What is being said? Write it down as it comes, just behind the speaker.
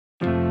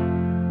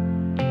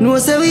No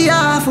say we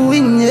have to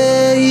win,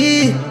 yeah.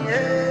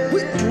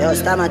 Yo,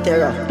 Stammer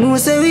Terror. No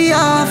say we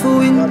have to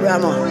win. Yo,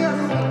 Brahma.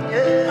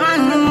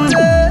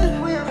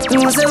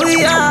 No say we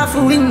have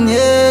to win,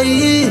 yeah.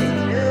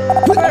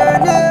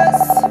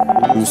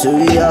 No say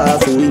we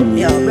have to win,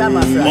 Yo,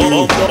 Brahma from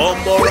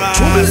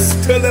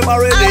Bomboras, tell them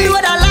already. I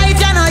know that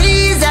life you know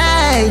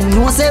easy.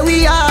 No say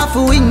we have to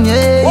win,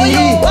 yeah.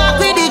 Walk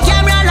with the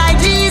camera like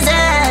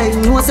Jesus.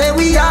 No say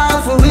we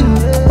have to win.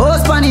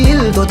 House on the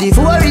hill,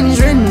 34-inch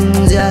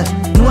rims, yeah.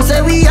 No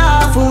say we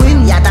have to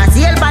win. Yeah, that's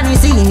the help on the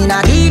scene, in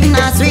a even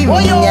a swim,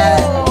 yeah.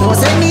 No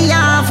say me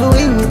have to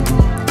win.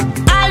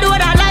 I know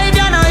that life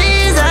you know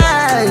easy.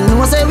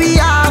 No say we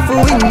have to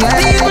win,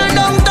 yeah. People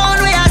downtown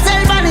we are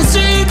self on the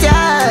street,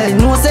 yeah.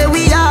 No say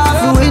we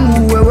have to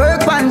win. We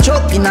work and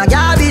chop in a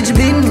garbage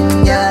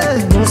bin,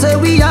 yeah. No say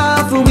we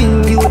have to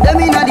win. You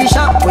them in a the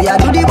shop where you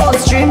do the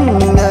bus trim,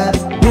 yeah.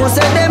 No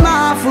say them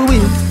have to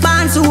win.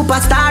 Man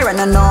superstar and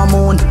a no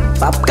moon.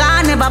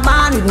 Popcaan never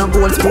born with no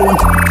gold spoon.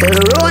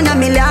 Tell around a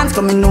millions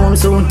coming home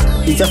soon.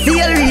 It's a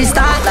feel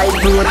restart like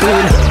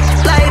protein.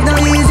 Life no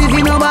easy if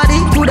nobody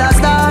coulda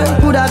start,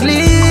 coulda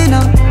clean.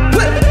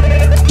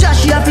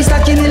 Josh you have to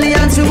stack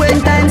millions to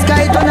when times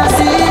kite on a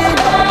scene.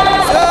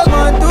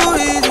 Someone too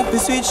easy to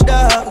switch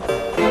dog.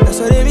 That's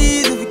what they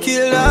easy to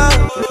kill dog.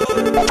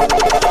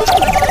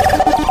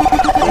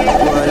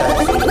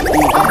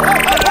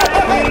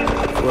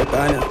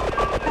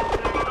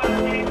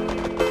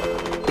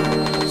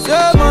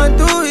 Someone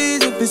too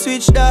easy to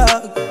switch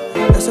dog.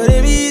 That's what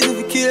they easy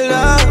to kill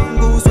dog.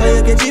 Goose why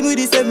you get him with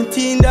the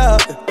 17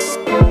 dog.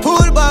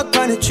 Pull back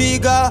on the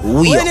trigger.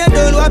 When you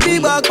done what be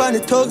back on the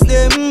thugs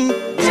them.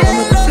 I'm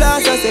with the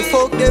flash I say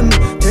fuck them.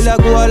 Till I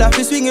go all off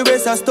the swing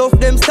race and stuff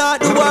them.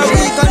 Start the war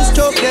we can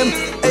stroke them.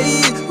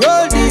 Hey,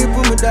 roll deep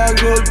with my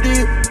dog roll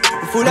deep.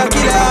 Full of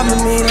killer I'm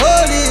mean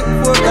holy.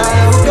 4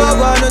 times dog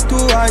 1 or 2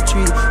 or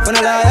 3. When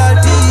I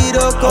loyalty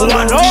don't come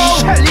on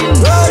deep.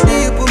 Roll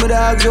deep with my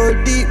dog roll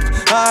deep.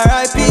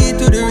 R.I.P.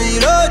 to the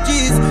real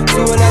OGs.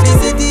 Soul of the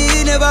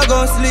city never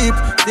gon' sleep.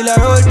 Still I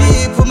roll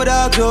deep for my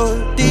dog roll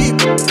deep.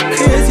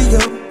 Crazy yo,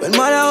 when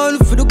man I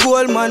hunt for the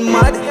gold man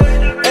mad.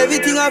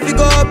 Everything I fi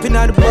go up in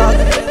the bag.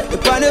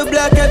 Up on the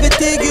block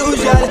everything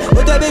usual.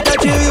 But I better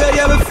chill where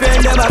you have a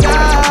friend them a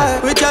guy.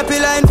 We chop a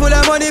line full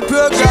of money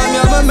program.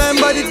 You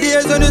remember the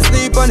days when you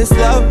sleep on the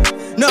slab.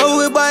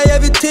 Now we buy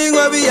everything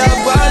where we have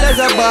ballers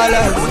and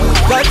ballers.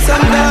 Got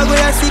some dog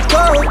where I sit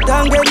out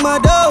and get my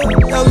dough.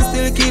 Now we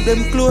still keep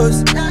them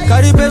close.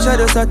 Cause the pressure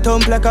just a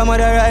thump like a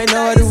mother right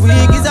now. The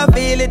week is I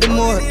feel it the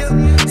most.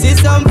 See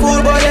some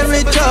fool but them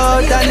reach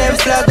out and them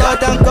flag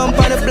out and come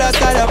on the block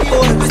of the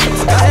post.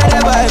 I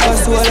never ever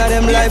soul of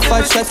them life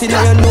fat shot in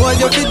your nose.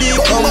 You feel the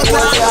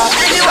composer.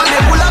 Anyone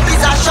they pull up is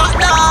a shot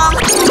down.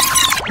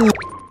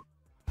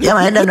 Yeah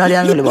man, them not the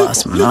angle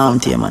boss man. I'm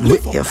here man.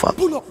 Yeah fuck.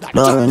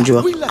 Don't run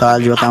joke. Call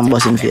joke and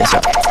bust him face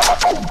up.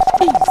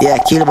 Yeah,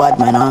 kill bad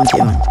man. I'm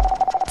here man.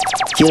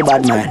 Kill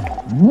bad man.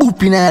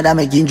 Boop in the head and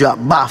make him drop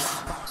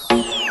baff.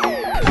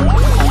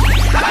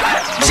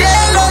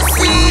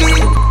 Jelousy,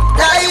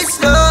 die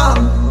slow.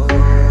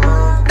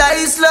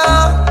 Die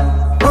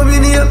slow. Come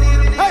in here.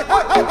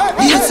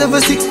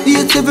 876,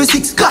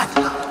 876, God.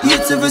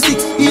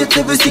 876,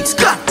 876,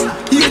 God.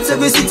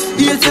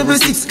 876,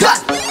 876, God.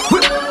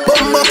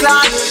 Bumbo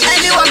clock.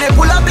 Anyone they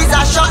pull up is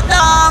a shot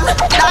down.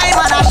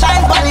 Diamond a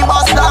shine for the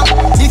bus down.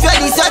 If you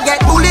this you get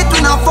bullet we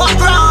no fuck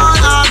round.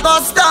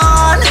 August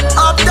down,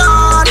 up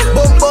down.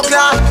 Bumbo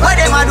clock. Where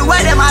them a do,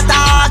 where them a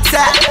talk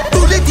say.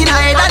 Bullet in a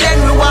head and then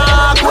we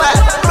walk well.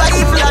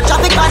 Rifle a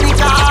traffic on the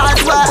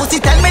cars well. Pussy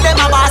tell me them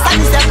a boss and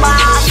he say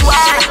pass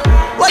well.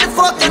 Where the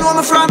fuck you know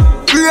me from?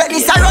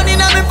 This a running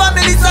on me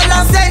family so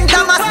long. St.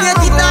 Thomas made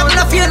it up.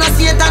 No fear no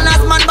Satan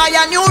as man buy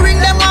a new ring.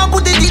 Them want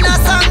put it in a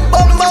song.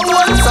 Bumbo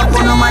one. So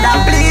put no mother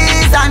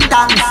please and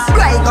thanks.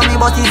 Right on me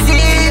but it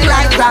feel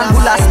like grand.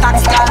 Full of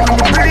stacks call me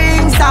the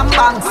bring some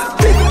bangs.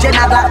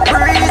 Jenna Black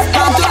breeze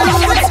from the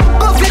roots.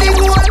 Go for the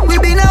goal we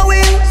been a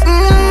win.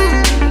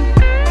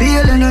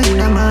 Feeling in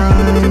the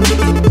mind.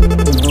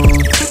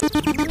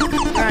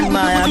 And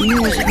my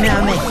music me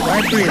I make.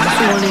 I pray my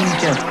soul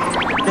into you.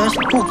 Just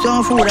cook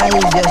some food I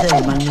eat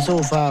yourself, man, me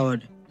so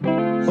forward.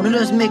 Wanna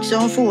just make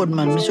some food,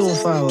 man, me so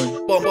forward.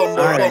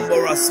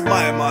 Bomboras,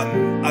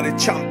 Maymon, are the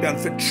champion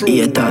for true.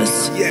 Yeah, it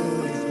does. Yeah.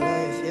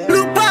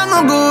 Look on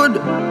my good.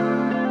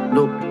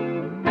 Look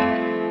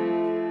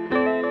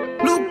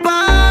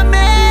on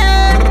me.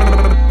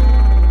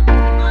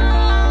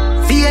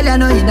 Feel you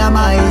know in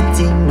my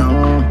thing, no.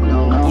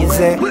 You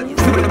say?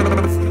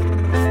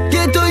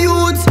 Get to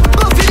youths,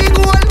 go for the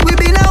goal, we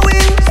been a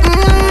win.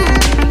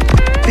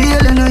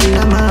 Feel you know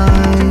in my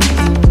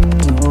thing,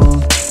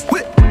 no.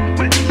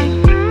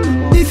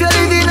 If you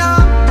live in a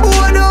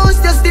old house,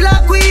 you're still a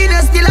queen,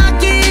 you're still a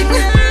king.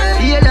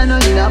 Feel you know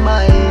in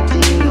my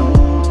thing, no.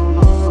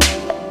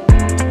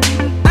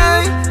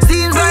 Hey,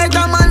 seems like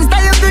a man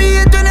style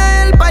create to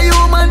help a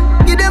human.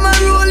 Give them a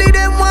rule,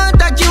 them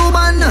want a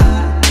Cuban.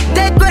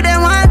 Take what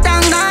them want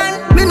and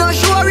gone. Me no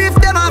sure if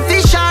them a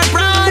fish or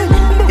prawn.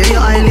 You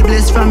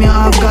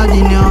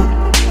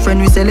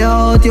sell you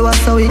out, you was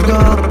so it go.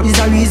 Is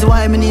the reason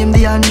why me name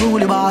the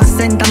unruly boss.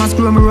 Center my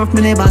screw me rough,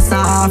 me never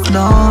soft,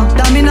 no.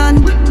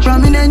 Dominant,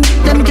 prominent,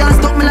 them can't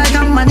stop me like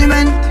a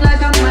monument.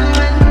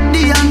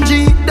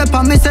 DMG, the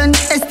permission.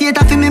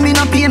 Estate of me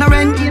no pay no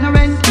rent.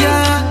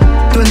 Yeah.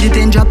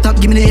 2010 drop top,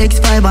 give me the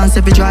X5 and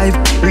Sefi drive.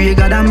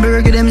 Regard and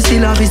burger, them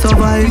still have to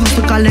survive. Used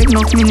to collect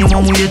enough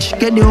minimum wage.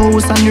 Get the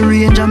house and the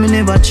range and me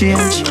never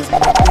change.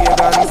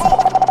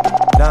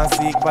 Don't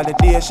seek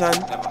validation,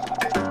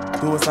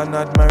 toast and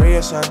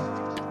admiration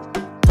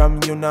from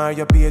you nor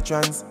your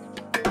patrons.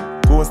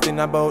 Boasting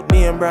about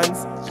name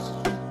brands,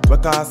 we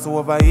cost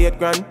over 8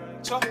 grand.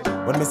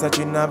 When me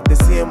searching up the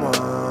same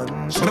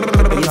one,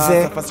 the cost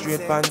of a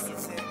straight pants.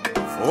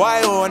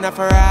 Why own a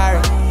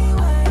Ferrari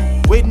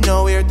with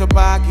nowhere to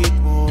park it,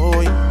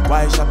 boy?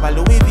 Why shop a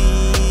Louis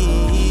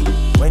V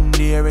when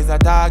there is a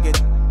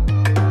target?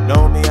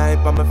 Now me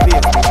hype on my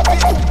face.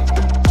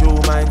 True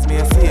minds me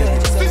a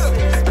save.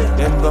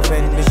 Them go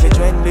fend me shit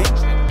trendy.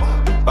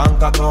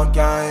 Bank account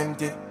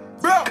can't empty.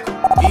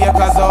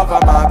 Acres over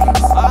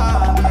markets.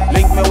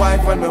 Link me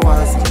wife when me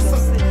want see.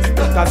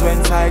 Cause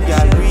when side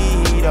girl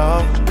read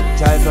up,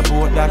 child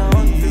support that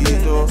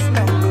lead to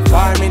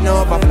farming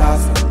over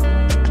plastic,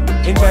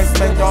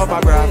 investment over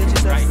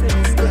graphics,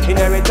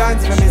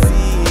 inheritance from me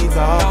seeds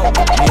up.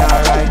 Me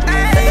alright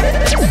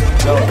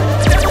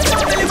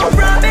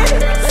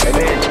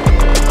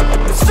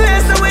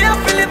Stress the way I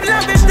feel it,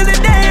 lavish till the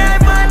day I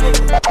find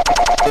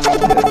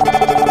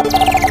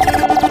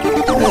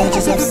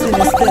Just have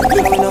sinister,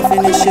 we not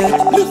finish yet.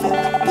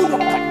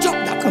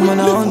 Come on,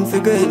 I hunt for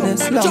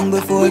greatness long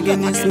before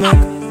Guinness make.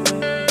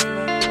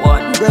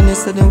 What? Granny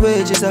said the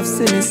wages of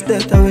sin is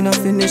death, and we not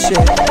finish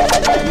yet.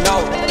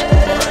 No.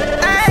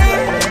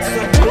 Hey,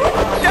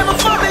 them a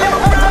family, them a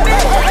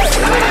promise.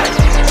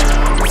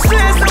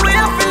 Stress the way I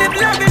feel it,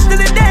 lavish till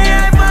the day I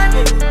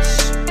vanish.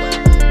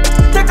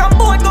 Take a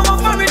boat, go my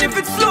foreign if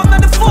it's slow,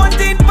 not the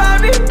 14th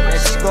Paris.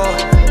 Let's go.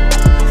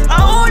 I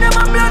own them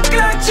a blood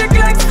clot chick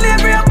like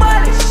slavery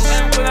abolish.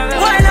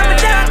 While I'm a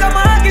dog, I'm a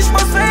hoggish,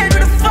 must head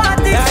with a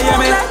 40s. Yeah,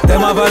 me.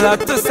 Them have a lot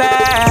to say,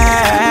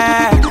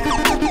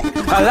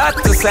 a lot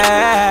to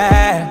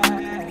say.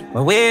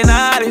 But we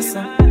not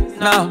listen,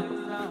 no,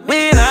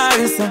 we not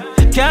listen.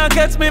 Can't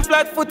catch me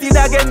flat-footed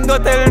again, go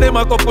tell them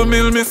a couple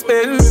mil me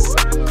spend.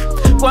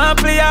 Go and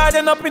play hard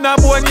and up in a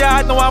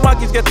boneyard, now I'm a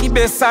get the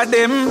best of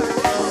them.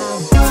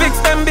 Fix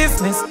them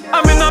business,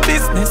 I'm in a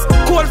business.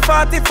 Cold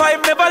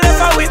 45, never left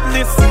a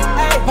witness.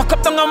 Walk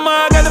up down a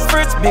mag and the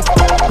fridge big.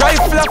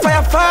 Rifle a fire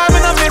farm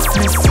in a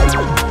business.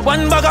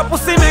 One bag of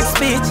pussy make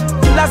speech.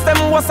 Last them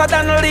was a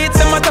than lead,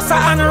 them a just a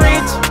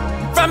unreach.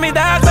 From me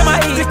dogs, I'm a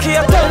eat. Key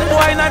a tongue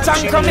boy, not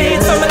junk from me.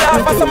 So me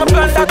laugh as I'm a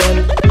plan that.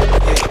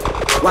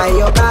 Why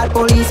you call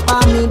police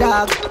for me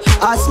dog?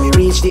 Ask me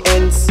reach the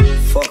ends.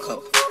 Fuck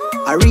up.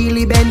 I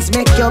really bends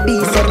make your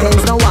be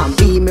seconds. No one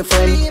be me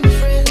friend.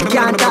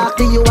 Can't talk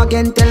to you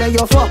again, tell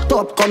you fucked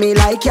up. Come me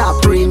like you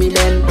pray me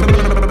then.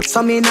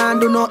 So me nah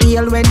do no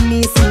ill when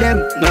me see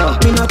them. No.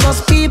 Me not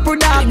just people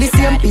dog, the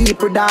same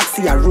people dog.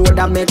 See a road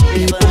that make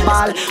people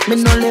ball. Me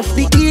no left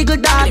the eagle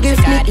dog.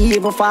 If me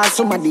evil fall,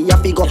 somebody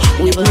have to go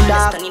with me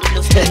dog.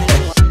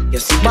 You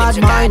see bad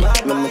mind,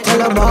 me tell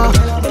you bro.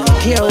 Them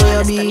don't care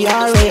where you be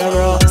or where you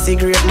bro.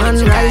 Cigarette man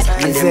rise,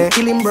 and them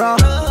kill him bro.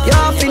 You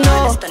have to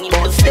know,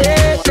 but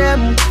fake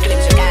them.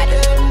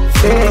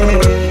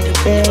 Fake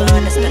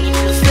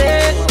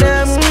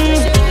them.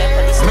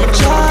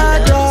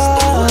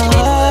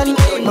 Jordan.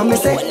 Mommy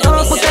say,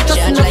 oh, put that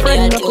just in the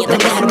friend, put that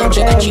just in the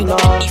jam, no.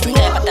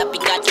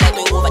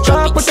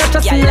 Oh, put that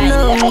just in the no.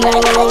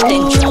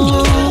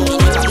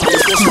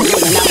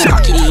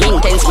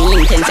 Intence, me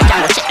intense. I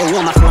can't go check the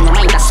room, my phone, my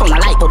mind that sound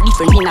alike, but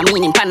different in a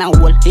meaning, pan and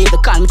hole. They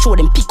call me throw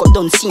them pick up,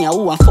 don't see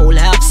who and fall. I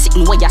have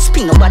sitting where you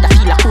spin, nobody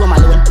feel like home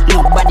alone.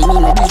 Nobody me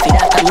no beef,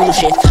 that I'm no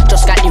chef.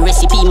 Just got the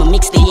recipe, me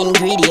mix the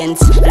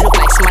ingredients. Look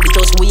like somebody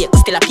just wait,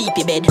 still a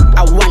peepee bed.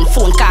 I one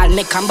phone call,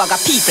 make a bag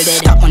of people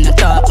dead. Top on the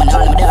top, when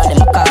all of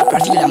them car, I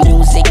feel the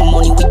music,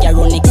 money with your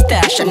own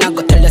extortion. I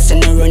go tell us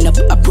and run up,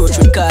 approach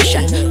with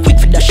caution. Quick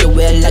for dash your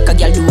well like a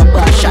girl do a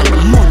passion.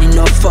 Money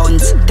no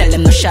funds, tell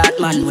them no short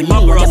man. When you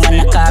them on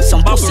a car,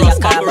 some pussy a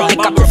car. Make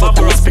a profit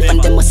and a split and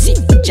them a sick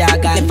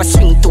jagger. Never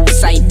swing two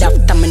side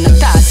after me no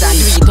Tarzan.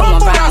 We come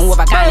over and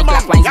over kind of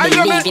clockwise.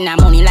 Believe in a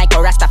money like a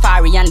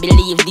Rastafari and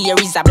believe there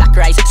is a black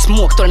rice.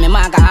 Smoke told me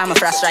maga I'm a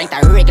frost right.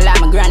 A regular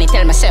my granny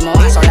tell me say me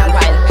want so long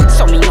while.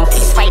 So me no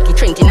fist fight the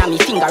Trent in a me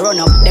finger run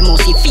up. Them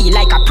must feel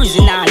like a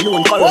prisoner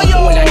alone. Call up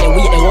hold and they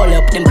wait they all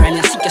up. Them crying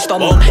a sick your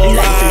stomach.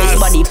 Lifeless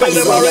body pan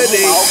the wall.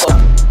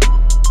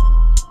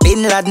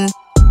 Bin Laden,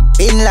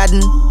 Bin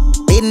Laden,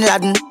 Bin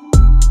Laden,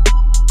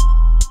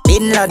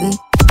 Bin Laden,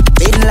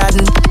 Bin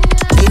Laden,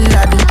 Bin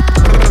Laden,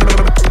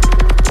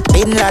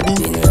 Bin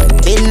Laden,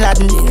 Bin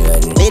Laden,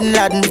 Bin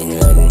Laden,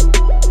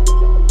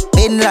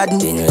 Bin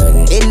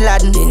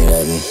Laden, Bin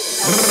Laden.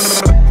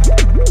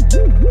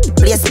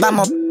 Place bam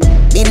up,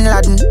 Bin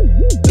Laden,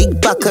 big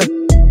buckle.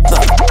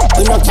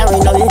 We no carry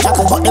no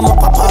tackle, but them up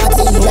a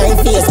party. Nine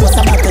face must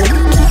a battle.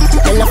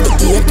 I love the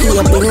AK,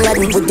 Bin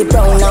Laden with the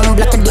brown and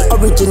black of the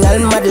original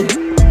model.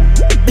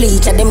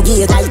 Bleach at them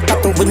gears, I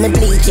tattoo with me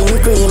bleaching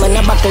cream and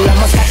a buckle of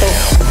Moscato.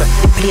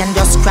 The plane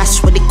just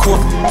crash with the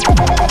coke.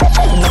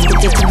 Now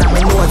put it in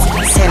my nose.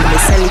 Sell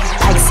it,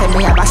 I sell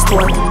me have a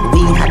store.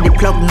 We had the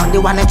plug, now they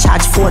wanna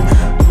charge phone.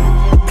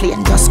 The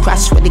plane just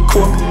crash with the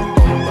coke.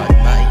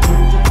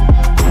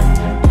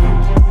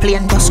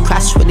 Plane just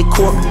crash with the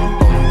coke.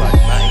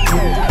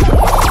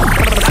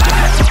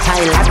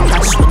 Thailand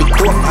crash with the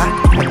coke,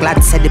 I'm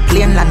glad said the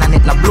plane land and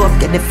it no blow up.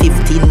 Get the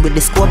 15 with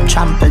the scope,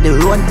 trample the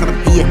road.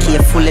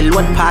 AK fully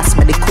load, pass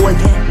me the code.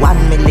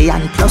 1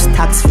 million plus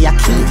tax for your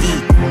key.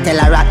 Tell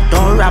a rat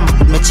don't ramp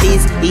with me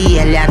cheese. The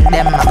alien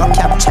them I go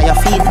capture your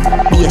feet.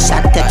 Be a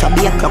shot, take your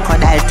be a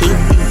crocodile teeth.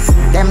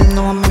 Them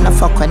know me no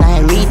fuck when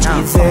I reach.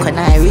 Fuck when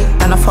I reach,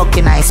 and no fuck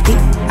when I speak.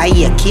 I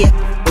hear cake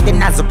with the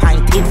nozzle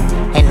pointed.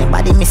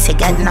 Anybody miss a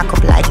get knock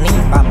up like me.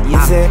 You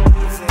say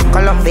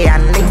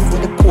Colombian link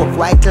with the coke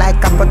white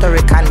like a Puerto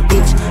Rican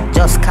bitch.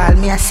 Just call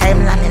me a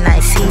Simon and I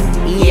see.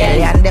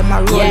 Yeah, and them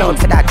a roll out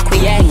for that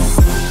quick.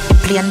 The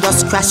plane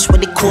just crash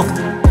with the coke.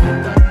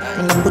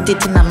 And I put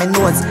it in my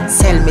nose.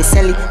 Sell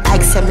it,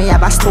 like sell me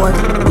have a store.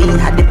 We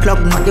had the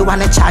plug, now they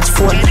wanna charge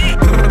phone.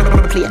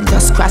 The plane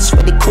just crash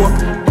with the coke.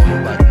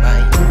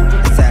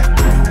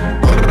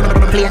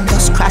 The plane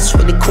just crash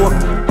with the coke.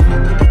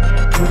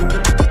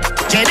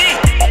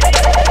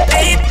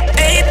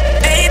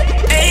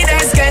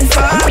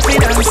 Fuck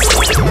with us.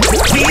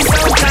 Be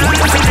so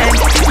confident.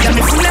 Yeah,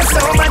 me full of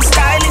so much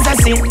style is a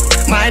sin.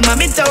 My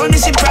mommy told me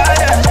she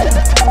proud of.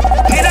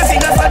 Middle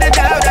finger for the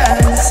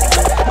doubters.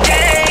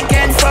 They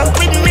can't fuck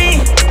with me.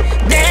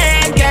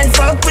 They can't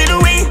fuck with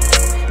we.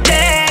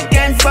 They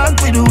can't fuck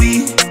with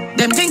we.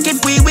 Them think if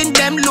we win,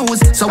 them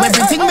lose. So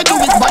everything we do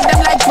is burn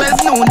them like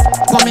 12 noon.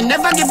 But me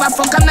never give a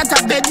fuck, I'm not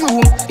a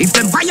bedroom. If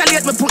them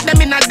violate, we put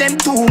them in a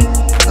them tomb.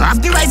 Have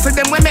the rifle,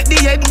 them we make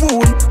the head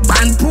wound.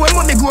 Band poor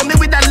when me grow me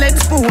with a lead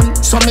spoon.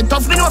 So me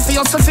tough, me know for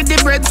you, so for the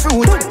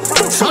breadfruit.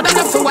 So them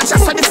have to watch us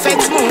for the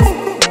feds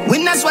move.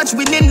 Winners watch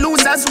winning,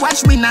 losers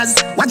watch winners.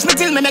 Watch me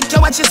till me make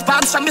you watch his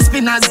sparks from me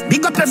spinners.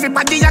 Big up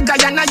everybody, a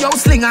Guyana, yo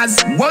slingers.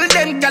 Hold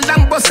them gal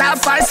and bust our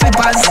fire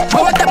slippers.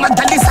 Both them a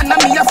gallis and a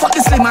me a fuck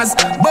the slimmers.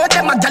 Both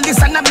them a gallis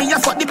and a me a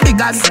fuck the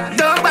biggers.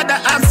 Don't bother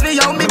ask me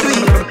how me do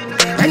it.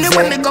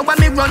 Anywhere me go, when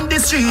me run the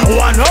street.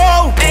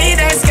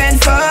 Haters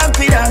can't fuck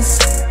with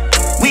us.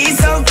 We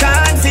so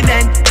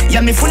confident.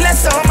 Yeah, me full of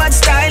so much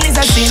style is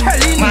a sin.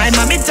 My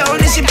mommy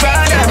told me she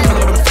proud of.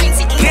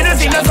 Middle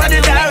finger for the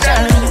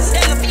doubters.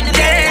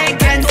 They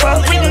can't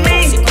fuck with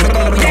me.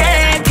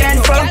 They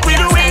can't fuck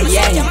with we.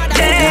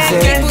 They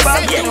can't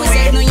fuck with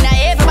we. No, you know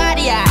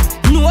everybody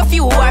know a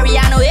few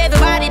warrior, know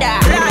everybody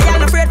that.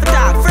 Lion no afraid for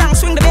talk. Frank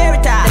swing the berry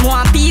top. Them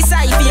want peace,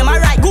 I feel my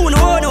right. Go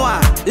no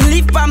one.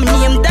 Live for me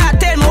name that.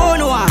 Tell me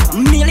no one.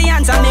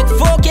 Millions I make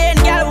 4K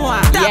and gal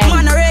one. Top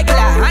man a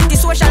regular.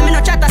 Antisocial me no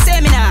chat a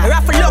seminar.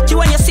 Raffle lucky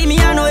when you see me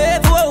I know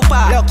every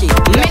whooper. Lucky.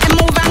 Make them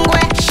move and go.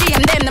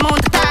 Shame them the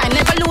amount of time.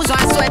 Never lose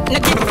one sweat. No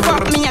give a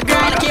fuck me a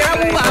grind. Care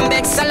who I'm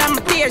back. Salam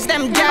my tears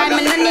them dry.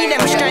 Me no need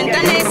them strength.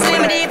 And they say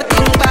me they even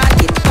think about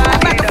it.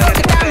 Back a fuck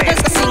it down. Me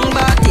just go sing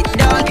about it.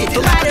 Don't it. To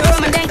buy the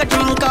room and then go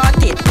drink out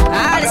it.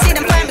 All I see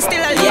them find me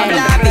still a live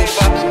lavish.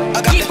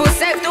 Keep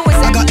yourself to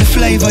yourself. I got the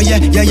flavor, yeah,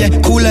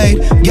 Kool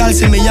Aid. Girl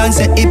see me and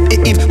say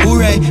hip,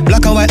 hooray.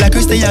 Black and white like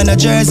Christiana,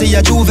 Jersey,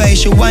 a Juve.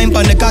 She wine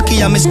pon the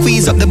cocky and me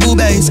squeeze up the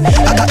boobies.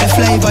 I got the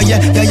flavor,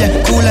 yeah,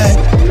 Kool Aid.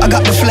 I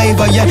got the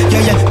flavor, yeah,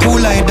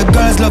 Kool Aid. The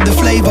girls love the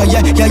flavor,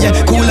 yeah,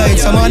 Kool Aid.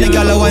 Some on the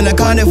gal wine a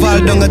carnival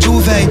down a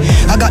Juve.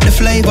 I got the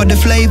flavor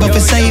for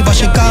savor.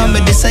 She call me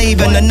the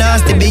savior, the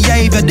nasty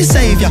behavior, the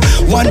savior.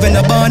 One when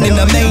I born in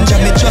a manger,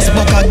 me just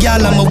buck a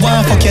gal and me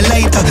want fuck you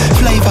later.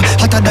 Flavor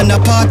hotter than a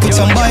pot with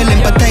some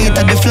boiling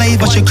potato. The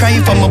flavor she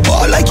crave for my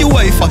ball like you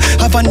wafer.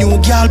 Have a new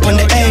gal on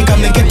the egg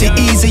and me get it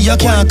easy. You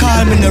can't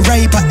call me the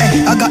raper.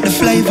 I got the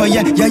flavor,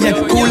 yeah,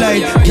 Kool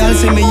Aid. Gal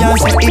see me and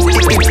say hip,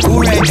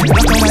 hooray.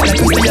 Black and white like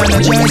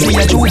Christiana, Jersey,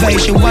 a Juve.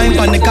 She wine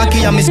pon the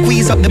cocky and me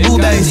squeeze up the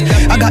boobies.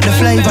 I got the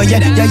flavor,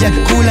 yeah,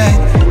 Kool Aid.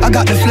 I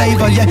got the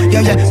flavor, yeah,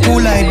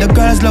 Kool Aid. The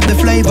girls love the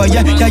flavor,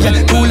 yeah,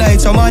 Kool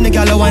Aid. Some on the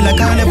gal wine a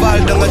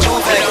carnival down a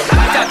Juve.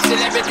 Top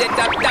celebrity,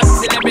 top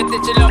celebrity,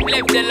 she love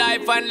live the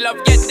life and love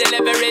get the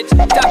leverage.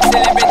 Top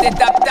celebrity,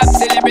 top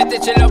celebrity,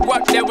 she love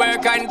work the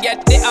work and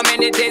get the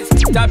amenities.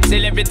 Top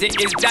celebrity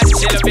is that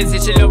she love busy,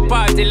 she love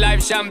party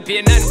life,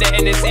 champagne and the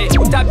energy.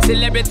 Top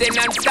celebrity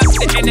non-stop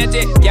the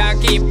energy,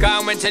 can't keep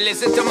calm when she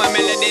listen to my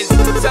melodies.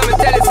 Some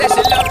tell her say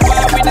she love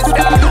far with the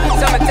star,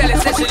 some tell her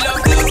say she love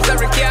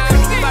luxury car.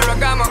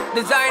 Paragama,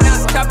 designer,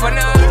 top on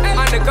her,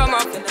 on the come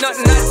up,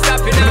 nothing not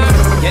stopping her.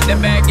 Get the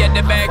bag, get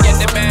the bag, get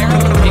the bag.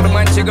 Big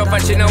man she go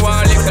but she no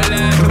want little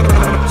land.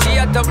 She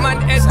a top man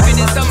S for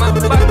the summer,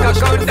 bank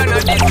account and a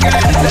this girl.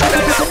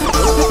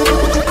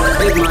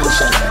 Big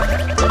mansion,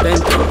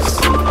 Benthouse,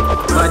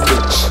 bad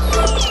bitch,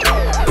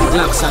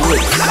 Glocks and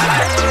whips.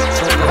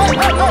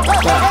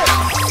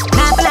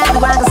 Not for like the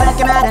one that's like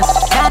a matter.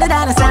 Got it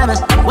on the summer.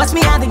 Watch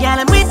me have the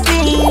gal with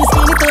me.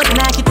 Skinny throat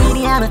and I keep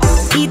eating hammer.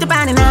 Eat the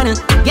banana.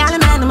 Gal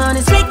and man, the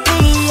money's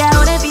strictly. I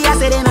would if I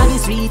said it,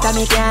 sweet and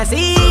me can't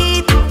see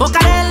it.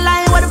 Kartel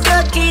line with a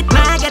blood kit.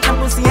 Man, get a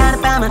pussy out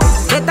of palm.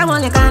 Get the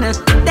one you can't.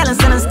 Tell him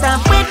son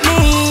stop with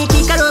me.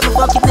 Kick her up,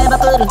 fuck it never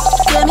could.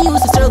 Tell me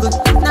used to struggle.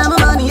 Now my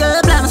money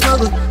up, I'm a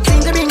struggle.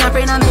 Seem to bring a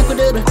friend, I make a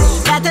double.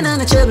 Got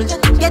another trouble.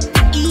 Get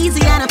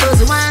easy and a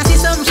pussy. Wanna see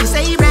something, she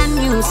say brand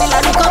new. Still I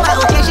recover,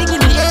 okay, she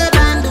give me a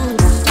brand new.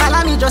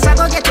 Follow me, just I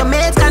go get your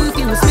mates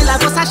confused. Still I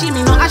go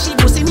sashimi, no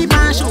ashibu, see me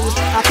pan shoes.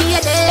 I pay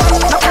a day,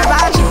 no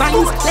crab, she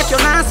binds. Left your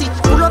Nancy,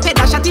 pull up head,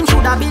 dash at him,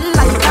 should have been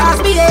like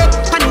Cosby, eh.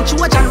 Panic,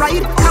 George and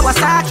ride,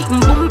 Kawasaki,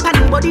 boom,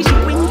 panic, body, she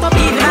wing up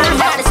even.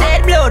 Father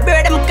said blood,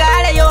 bird, them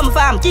call it, yo, my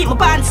fam. Keep my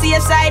pants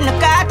safe side, no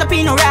cut up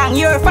in no wrong.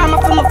 You're a farmer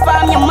from my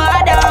farm, your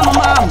mother, my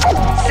mom.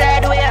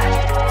 Said where,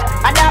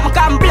 I don't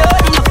come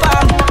blood in the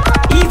farm.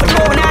 Even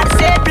though not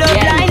said blood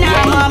line,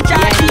 mom,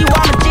 charge you,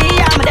 I'm a G,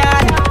 I'm a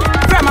dad.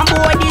 From a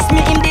boy, this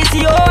me, him, this,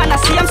 yo, and I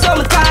see him, so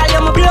me call you,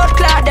 my blood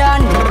clot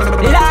done.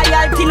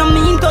 Loyalty no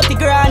mean 30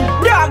 grand.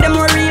 Dog them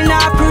were real,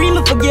 now free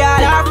me for girl.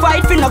 Now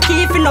fight for no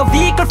key, for no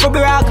vehicle for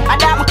brag. I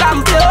don't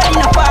come blood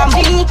in a farm.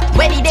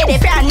 Ready, they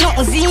plan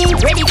nothing, Zim.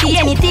 Ready for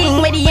anything,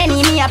 ready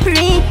enemy a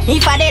pre.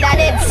 If I dead, I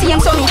dead, see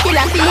him, so me kill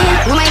and feel.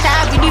 You might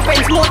have the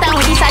difference, more than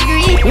we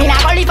disagree. Me not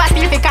gonna live a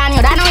still for can,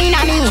 you don't know in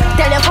a me.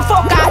 Tell you for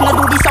fuck off, no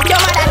do this up your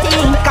mother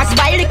thing. Cause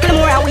by little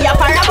more, we a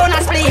parabon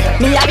and split.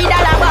 Me a be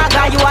dollar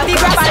bag, you a be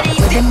properly.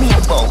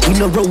 We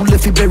no roll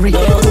if you bury.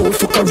 Go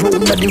fuck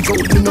around on the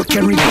road, me no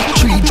carry.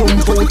 3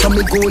 jump out and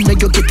me go, now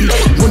you get it.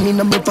 Money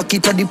in my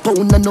pocket of the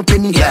pound and no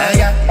penny.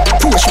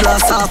 Push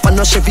blast off and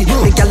no Chevy.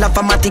 Me gal have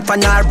a matic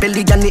on her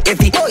belly and the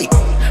heavy.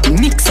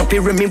 Mix up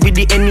here me with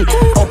the any.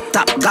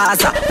 Uptop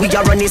Gaza, we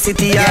are running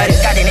city.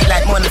 Got in it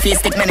like Mona Face,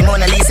 stick many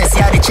Mona Lisas.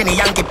 Yeah, the Chinny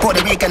Yankee,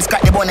 Puerto Rican,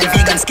 scratch the bone and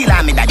vegan. Skill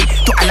army daddy,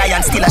 to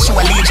alliance, still a show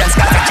allegiance.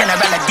 Got a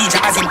general a DJ,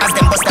 as him, as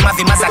them bust them have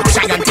him as a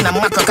giant in a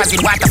macro. Cause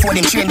it water for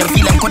him, train them,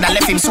 feel him. Coulda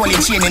left him soul in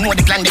chain, know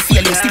the plan, they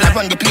feel him. Still I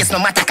run the place, no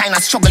matter kind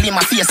of struggle in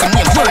my face. And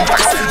name World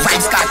Boss,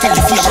 Vybz Kartel,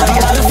 the fear.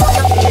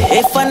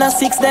 If I'm not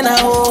 6, then I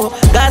hope.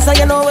 Gaza,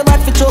 you know we're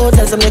bad for chores,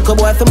 and some little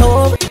boy for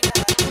more.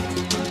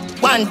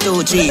 1,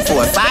 2, 3,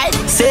 4,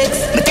 5,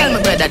 6. Me tell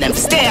my brother them to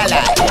stay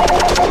alive.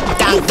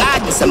 Thank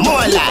God me some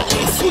more life.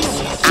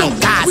 And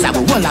Gaza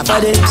we will have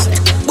it.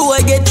 Boy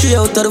get 3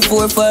 out of the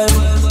 4,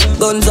 5.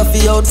 Guns off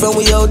the out from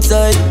we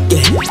outside.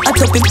 I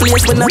top in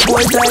place when I go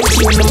inside.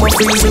 Chain them up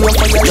freezing up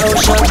for your low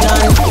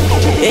shotgun.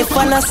 If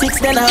I'm not 6,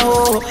 then I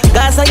hope.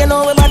 Gaza, you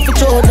know we're bad for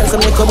chores, and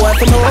some little boy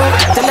for more.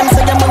 Tell them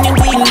say your money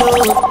will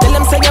love. Tell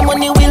them say your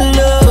money will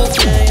love.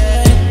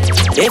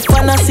 If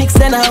I'm not 6,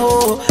 then I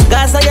hope.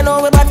 Gaza, you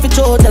know we're bad for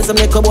chores, and some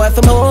little boy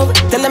for more.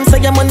 Tell them say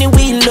your money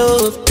will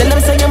love. Tell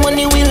them say your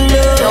money will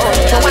love.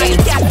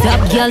 Top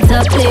girl,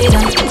 top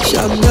leader.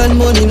 Shab got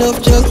money enough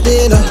just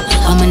dealer.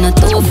 I'm in a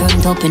top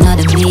front up in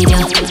the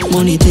media.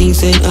 Money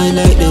things and I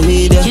like the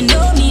media. You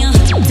know me,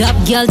 top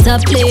girl,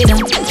 top leader.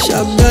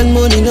 Shab got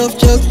money enough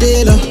just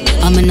dealer.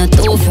 I'm in a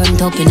top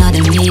front up in the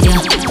media.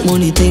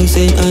 Money things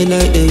and I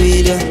like the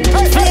media.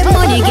 Flip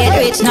money, get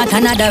rich, not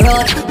another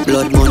road.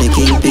 Blood money,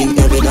 kingpin,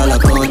 every dollar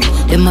count.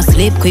 They must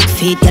sleep quick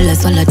feet, tell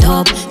us on the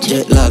top.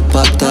 Jet lag,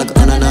 pop tag,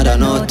 and another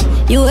note.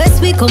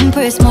 USB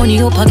compress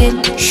money up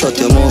again. Shut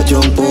your mouth,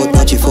 jump out,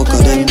 patchy fuck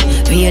them.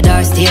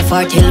 Radar stay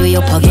far till we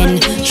up again.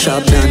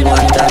 Sharp down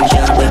one time,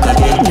 can't break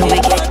again. No we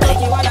get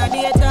like you wanna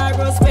data,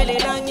 bro, spell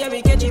it long, yeah,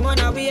 we catch him on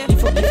a way.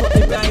 Fuck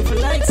the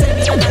rifle like say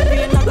me on a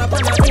brain, knock up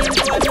on a brain,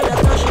 do a do that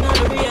crushing on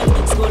the brain.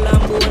 Skull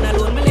and bone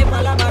alone, me live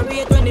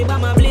elaborate when the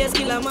bomb a blaze,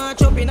 kill a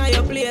march up in a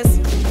your place.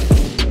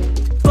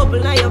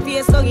 Couple in your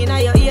face, tongue in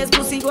your ears,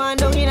 pussy going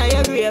down in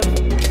your grave.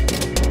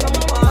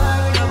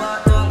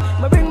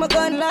 Me bring my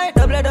gun like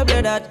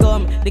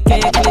www.com. The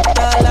cake clip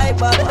all like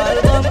Bob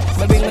album.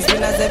 Me bring my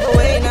spinners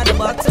everywhere in the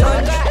box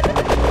run.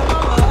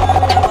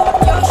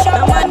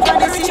 The man for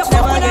the rich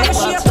never get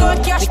box run.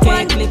 The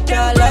cake clip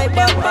all like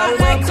Bob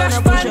album. So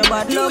no push your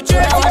bad luck.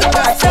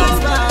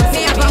 Me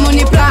have a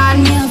money plan.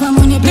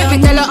 Let me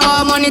tell you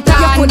how money tan.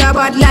 You coulda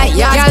bad like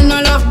ya. Y'all no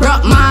love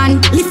broke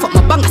man. Lift up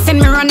my bank, send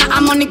me run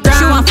a money grand.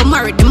 She want for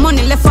marry the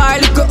money left her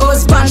little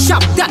husband.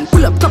 Shop done,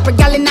 pull up couple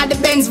gal in the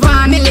Benz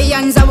van.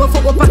 Millions I will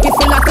fuck a pocket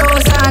full of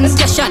thousands.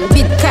 Cash and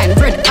Bitcoin,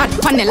 bread hot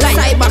on the line.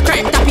 Cyber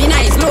crime, tapping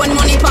eyes, loan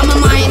money for my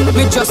mind.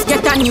 We just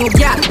get a new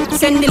gal.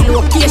 Send the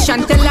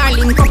location, tell her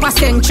link up a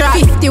central.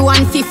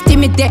 5150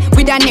 me there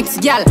with the next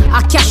gal.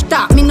 A cash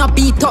talk, me no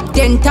beat up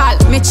dental.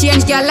 Me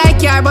change gal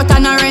like car but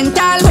on a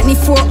rental.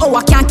 24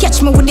 hour can't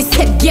catch me with this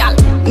head gal.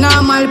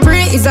 Normal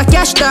pre is a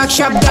cash talk.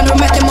 Shop done, we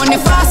make the money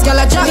fast, gal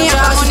a jack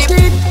fast.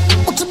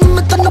 Me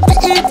turn up the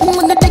heat,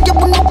 when the day you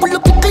wanna pull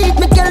up the cleat.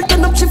 Me girl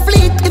turn up she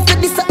fleet. If you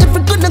this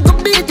every gonna go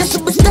beat, you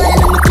should be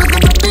styling me cause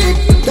I'm a beat.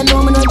 You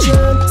know me not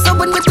sure. So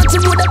when we touch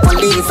you with the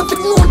police, if you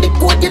know the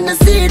code you no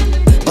see it.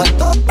 But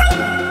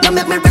now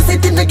make me press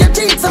it in your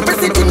cheeks, so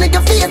press it in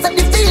your face and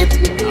the feet.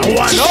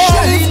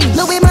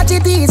 No way match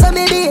it is, so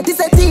me beat.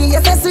 This a tea,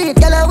 yes a sweet,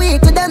 girl a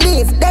weak with the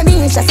knees. The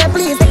niche, I say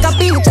please take a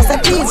peach, I say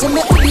please. You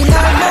make me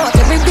now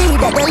every day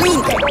that they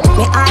leak.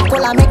 Me hard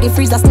cola make the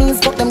freezer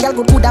sneeze. Fuck them girl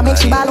go put that make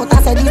she ball out.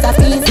 I say these are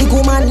fees. Big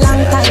woman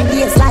long time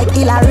days like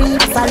Hillary.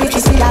 Sorry she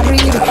still a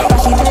breathe, but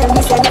she tell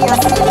me say me a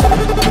see.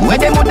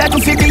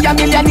 a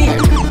millionaire.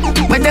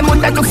 When them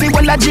mother do fi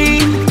well a G.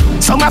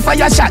 Some a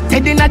fire shot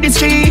dead inna the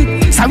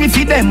street. Sorry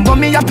for them, but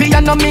me happy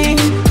and no me.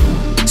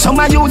 Some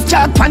a use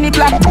chalk pan the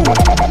blackboard.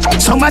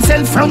 Some a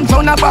sell front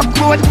round a back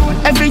road.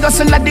 Every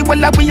hustle at the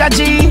well a we a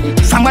G.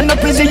 From a no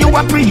prison you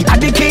a pre a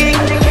the king.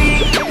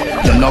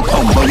 You no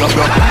come but you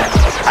broke.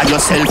 And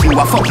yourself you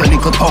a fuck your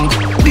little tongue.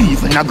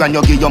 Leave in a grand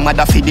you give your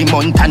mother for the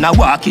month. And a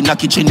walk in a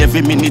kitchen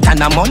every minute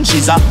and a munch.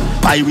 Is a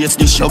pirates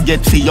dish you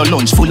get for your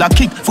lunch. Full of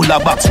kick, full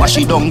of box, wash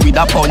it down with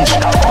a punch.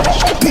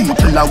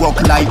 People a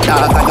walk like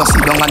dog. And you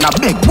sit down and a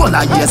big bowl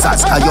of years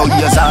ask how your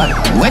years are.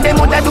 When them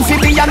mother do fi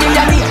be a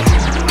millionaire.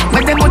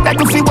 When them mother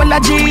do fi well a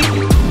G.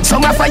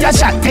 Some a fire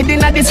shot dead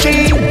inna the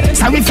street.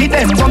 Sorry for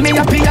them but me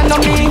happy and no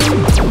me.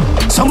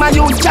 Some a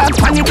use chalk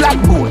pan the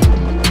blackboard.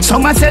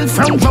 Some a sell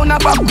front round a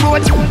back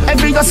road.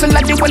 Every hustle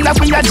at the well a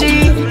we a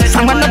G.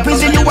 Some a no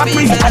prison you a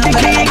free at the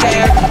king.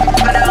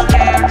 I don't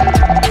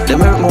care. Them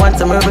hurt me once,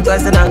 them hurt me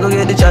twice, and I go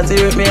get the chance to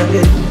hurt me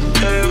again.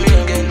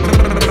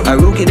 I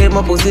rookie them,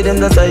 I pussy them,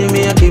 that's how you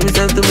me. I keep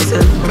myself to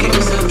myself.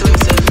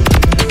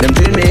 Them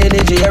train me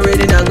energy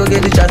already, now go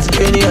get the chance to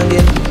train you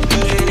again.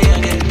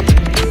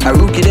 I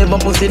rookie them, I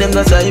pussy them,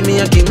 that's how you me.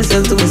 I keep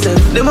myself to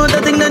myself. Them out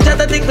the thing that chat,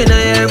 I think me no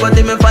hear. But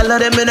if me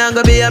follow them, me not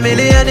go be a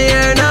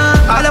millionaire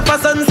now. All of a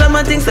sudden, some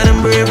things say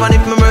them brave. And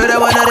if me murder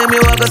one of them,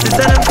 you walk a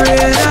sister and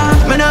pray.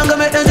 Me not go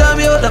make them jam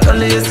me out like a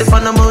lace. If I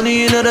no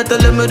money, you know that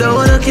tell them me don't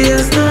want a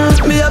case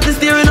now. Me have the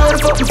steering out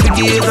the fucking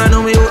forgive. I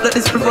know me out like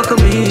this people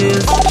come here.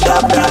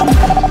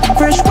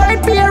 Fresh white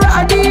pair of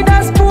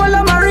Adidas,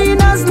 Polo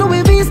Marinas,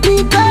 Louis V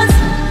sneakers.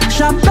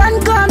 Champagne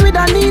gone with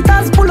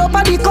Anitas. Pull up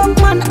at the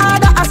Conkman,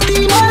 order a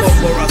steamers.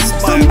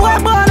 Some boy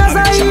born as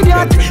a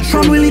idiot.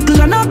 From we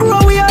little and I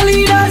grow, we are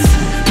leaders.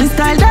 We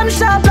style them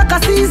sharp like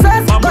a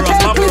Caesars. Go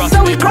tell kids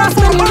so we cross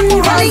many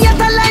rivers. Only at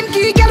a line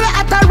key, girl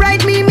at a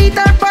ride me. Meet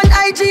her on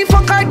IG,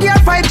 fuck her gear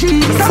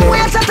 5G.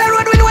 Somewhere at the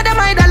road, we know them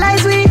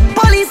idolize we.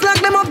 Police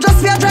lock them up just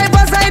for your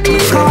driver's ID.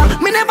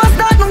 Me never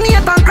start no hate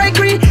and cry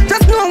cree.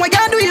 Just know what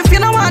you do if you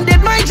know want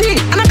dead my G.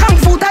 And I come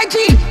foot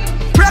IG.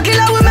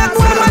 Regular we make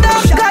one mother.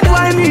 God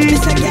why me?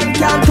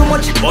 Can't too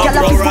much. Girl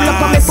a fi pull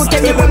up and me put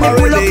any when me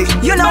pull up.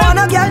 You know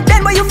wanna girl,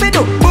 then what you fi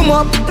do? Boom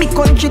up. Me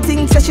country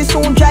thing say she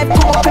soon drive.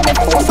 Come up and me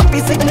force up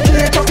his sitting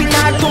straight up in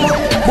her too much.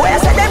 Boy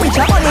I say them rich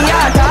a money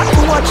hard talk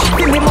too much.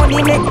 Give me money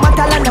make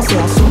matter and I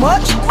say so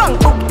much. Bank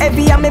book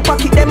heavy and me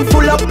pocket them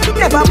full up.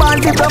 Never born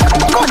to block.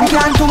 Gun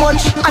can't too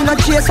much. And no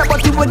chaser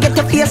but you will get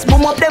your face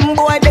boom up. Them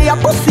boy they a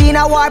pussy in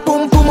a war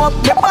boom boom up.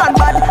 They born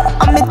bad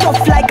and me tough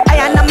like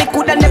iron and me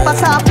coulda never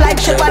soft like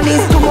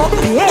Japanese too much.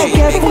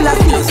 Yeah, full of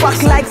six pack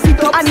like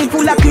sit up. And he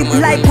full of clip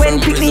like when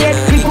pick me head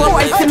clip up.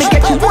 Boy see me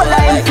get you all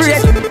in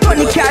freight.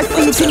 Tony car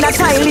seat in a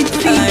toilet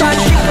seat and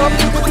shit up.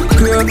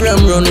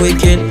 Program run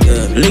wicked.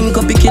 Link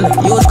up the killer,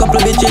 use couple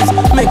bitches.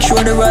 Make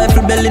sure the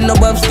rifle belly no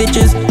above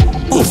stitches.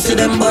 Pussy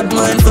them bad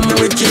mind for me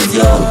riches,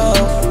 yo.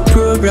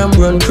 Program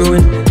run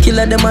through it.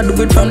 Killer them a do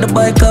it from the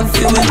bike of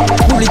fuel.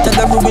 Bullet tag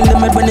a ruin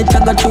them head when it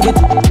tag a chew it.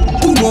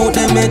 Boom out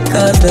them head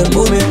cause them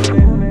boom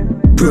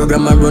it.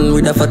 Program a run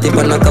with a fatty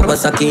pan a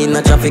Kawasaki in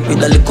a traffic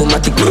with a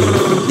locomatic.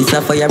 This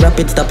a fire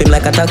rapid, stop him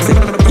like a taxi.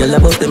 Y'all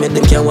about them head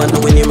them can't want no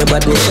when you me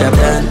badness Shab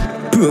down.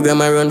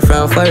 Program a run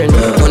from foreign,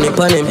 money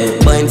pon him,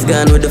 binds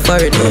gone with the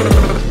foreign.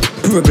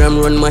 Program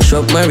run mash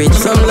up marriage.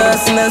 Some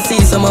lost in a sea,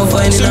 some are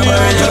fine in a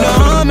marriage. You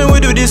know me, we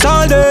do this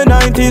all day.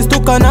 90s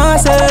to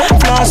Canase,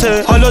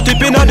 Flase. Hollow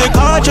tip in the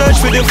car, church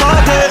for the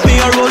party.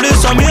 Me a roll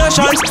this some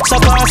nations, so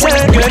pass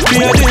it. Get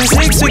paid in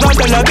 6, we got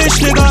tell a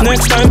bitch nigga.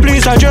 Next time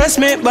please address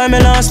me by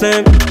my last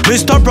name.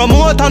 Mr.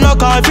 Promoter no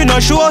call fi no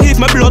show. If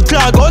my blood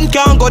clot gun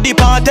can't go the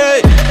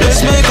party.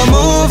 Let's make a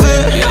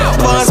movie.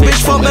 Boss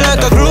bitch fuck me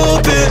like a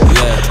groupie.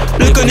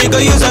 Look a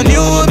nigga use a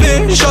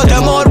newbie. Shut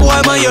them out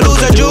boy man you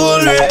lose a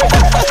jewelry.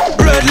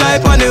 Red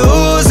light on the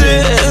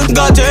Uzi.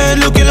 Got your head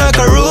looking like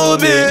a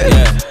ruby.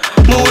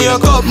 Move your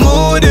cup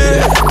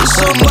moody.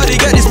 Somebody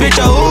get this bitch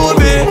a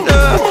hoobie.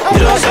 You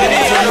don't say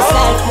this.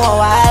 Myself more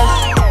wild.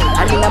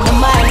 And in my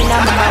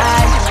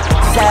mind,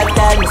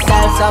 Self-tell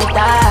myself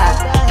sometimes.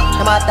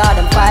 No matter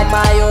them fight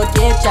my youth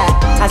keep chat.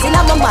 Cause in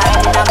my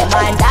mind,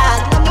 dog.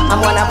 I'm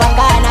one of a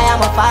guy and I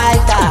am a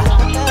fighter.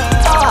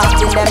 So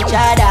often them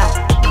try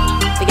that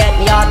to get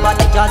me out, but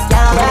they just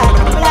can't ride.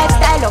 My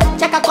lifestyle up,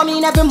 check I come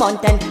in every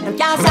month and them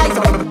can't size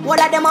up. All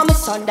of them on me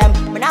son them,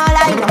 me not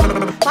line up.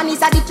 Man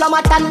is a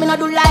diplomat and me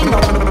not do line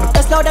up.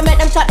 Just now they make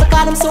them chat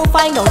because them so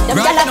fine out. Them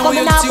gyal a come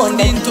in and bun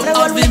them. Me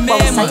roll with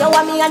bumps and you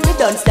want me and me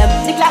dunce them.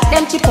 Neglect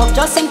them chip up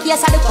just in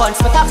case of the cunts.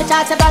 But off the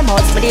charts several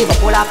months, me leave a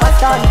pull up a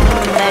stun.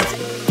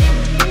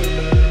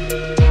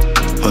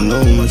 I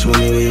know how much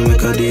money when you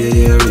make a day,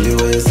 yeah, really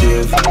what you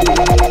save.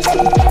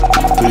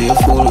 Play a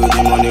fool with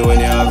the money when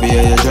you have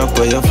here, you drop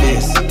on your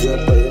face.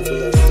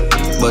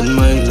 But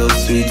mine love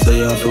sweet, so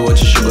you have to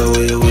watch the sugar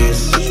where you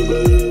waste.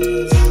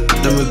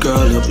 Then we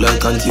curl up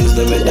like Antance,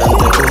 they make them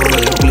take over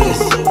your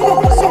place.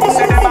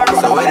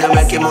 So when you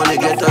make your money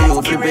get to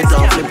you, flip it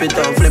and flip it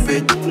and flip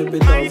it.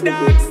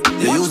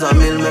 You use a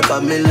mill, make a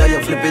mill, and you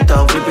flip it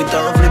and flip it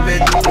and flip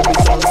it.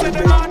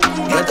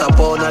 Get a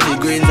pound of the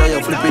greens and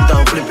you flip it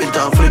and flip it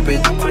and flip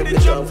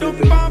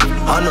it.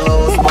 I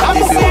know, but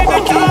if you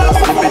overkill, just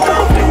flip it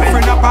and flip it.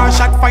 Friend up a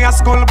shot fire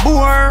skull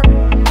bore.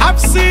 I've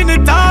seen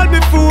it all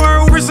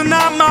before. Reason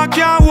I'm not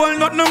can't hold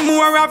not no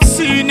more. I've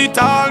seen it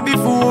all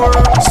before.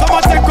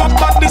 Someone take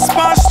up at the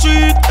smart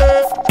street.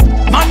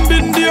 Man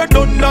been there,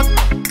 done that.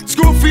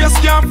 Screw face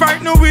can't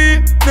fight no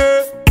way.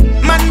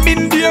 Man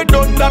been there,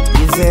 done that.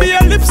 Be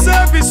a lip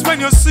service when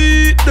you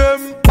see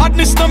them.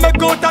 Badness no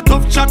make out a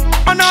tough chat.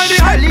 And all the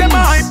hype them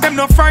a hype them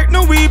no fright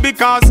no way.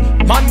 Because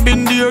man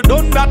been there,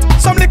 done that.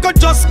 Some little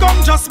just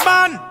come, just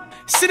ban.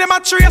 See them a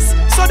trace,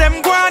 so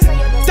them go on.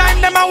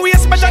 Time them a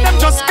waste, measure them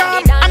just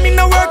calm. I mean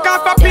no work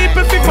out for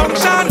people fi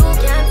function.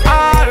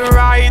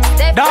 Alright,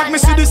 dog me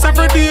see this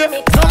every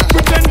day. Don't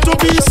pretend to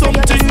be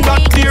something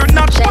that they're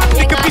not. But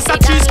like a piece of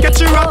cheese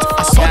catch a rat.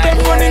 I saw them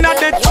running a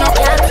dead trap.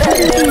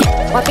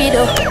 What we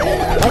do?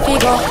 What we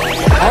go?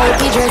 How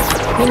we dress?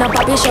 Me no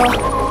papi show.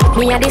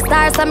 Me a the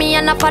star, so me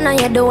a no fan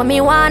of you. Do me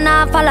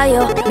wanna follow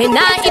you. Me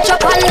nah itch up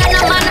under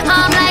no man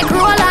arm like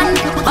Roland.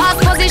 Boss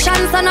position,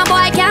 so no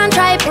boy can't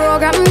try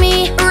program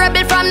me.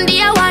 Rebel from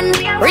day one.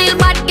 Real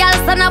bad girl,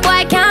 so no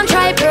boy can't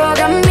try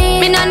program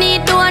me. Me no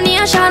need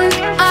donation.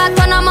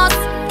 Autonomous,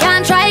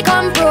 can't try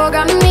come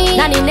program me.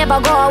 Nanny never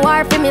go a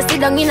war for me.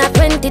 Sit down in a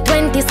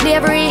 2020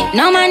 slavery.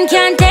 No man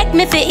can take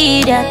me for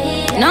idiot.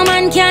 No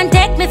man can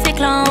take me for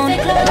clown.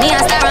 Me a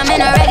star, I'm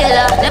in a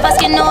regular. Never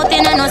skin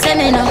nothing and no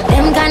seminar.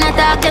 Them kind of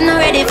talk, them not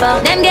ready for.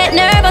 Them get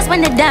nervous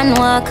when they done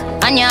work.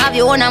 And you have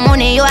your own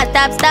money, you a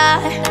top star.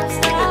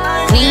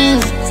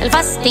 Queen,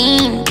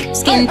 self-esteem.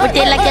 Skin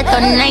pretty like you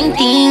turn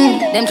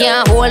 19. Them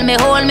can't hold me,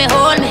 hold me,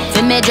 hold me.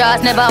 For me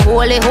jaws never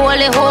holy,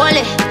 holy,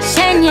 holy.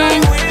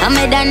 Shenyang, I'm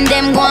a done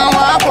them go and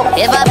walk up.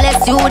 Ever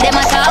bless you, them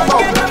a talk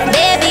up.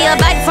 Baby, you're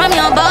back from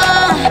your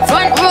bar.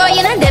 Front row,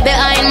 you know they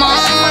behind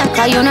man.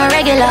 Cause you no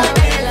regular.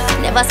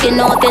 Never seen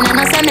nothing in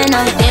a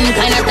seminar. Them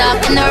kind of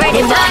talk in the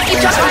ready back.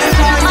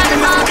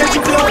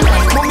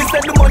 Mommy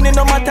said the money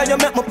no matter, you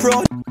make me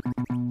proud.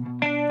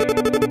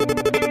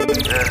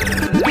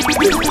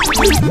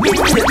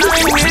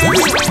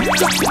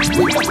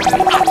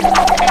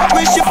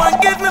 Wish you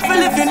forgive me for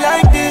living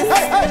like this.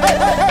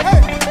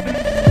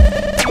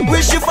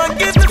 Wish you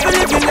forgive me for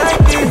living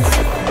like this.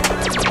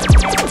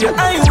 Yeah,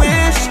 I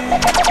wish.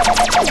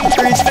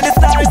 Reach for the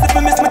stars if I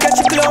miss me catch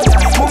a cloud.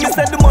 Mommy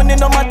said the money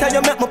no matter,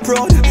 you make me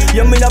proud.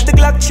 Yeah, me have the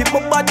Glock chip,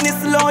 my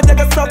badness loud. I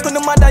got stuck on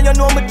the mother, you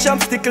know my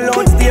chopstick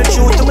loud. Stay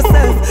true to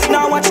myself,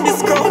 now watch this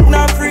crowd.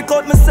 Now freak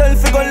out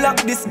myself, I go lock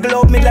this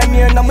glove. Me like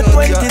me and I'm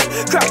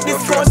 20s, crack this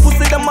crowd.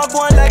 Pussy them a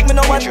go on like me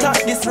no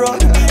attack this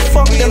road.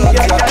 Fuck them,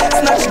 yeah,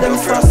 snatch them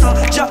frost.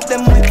 Drop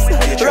them whips,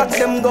 rock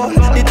them go.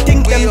 They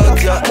think them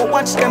tough, but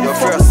watch them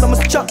frost. I'ma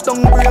chop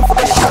down brain for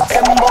the shot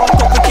them ball.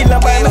 Couple killer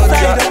by my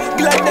side,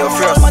 glide them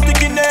from. I'm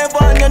taking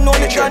never and you know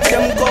they got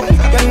them go.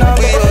 You know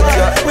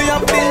we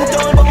have been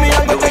told, but me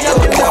and go to your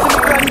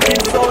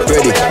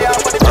ready.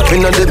 I'm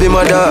in the be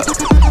my dog.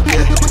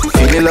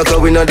 Feeling like a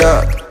winner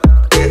dog.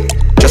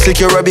 Just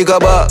secure a bigger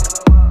bar.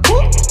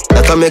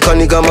 That can make a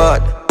nigga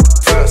mad.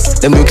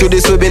 Them do to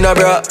this we been a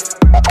bra.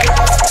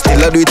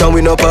 Still I do it and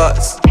we no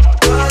pass.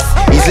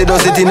 Easy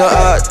does it in a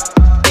heart.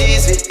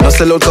 No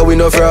sell out cause we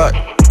no fraud.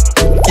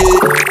 Yeah.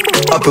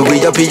 Happy we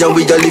happy and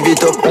we a live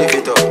it up.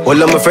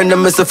 All of my friends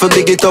and myself a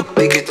big it up.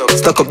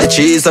 Stack up the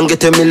cheese and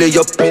get a milli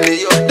up.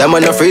 That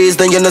man a freeze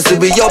then you know see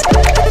we up.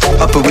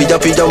 Happy we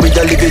happy and we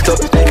a live it up.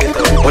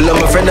 All of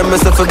my friends and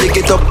myself a big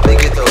it up.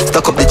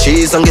 Stack up the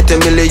cheese and get a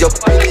milli up.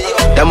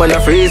 That man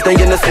a freeze then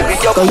you know see we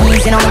up. Go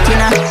easy on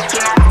Tina.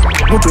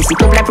 We press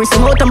it up like press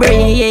him out and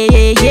brain. Yeah,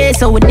 yeah, yeah.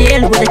 So we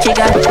deal with the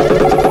trigger.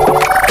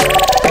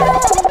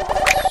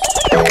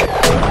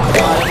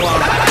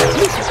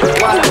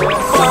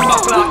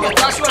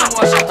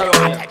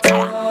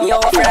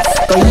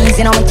 Go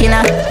easy on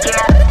Tina.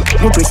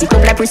 We press it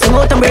up like press him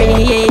out and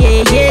brain. Yeah,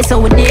 yeah, yeah. So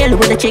we deal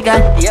with the trigger.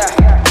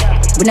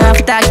 We not have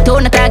to talk it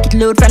out, not talk it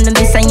loud. From the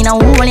list, you know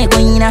who only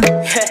going in.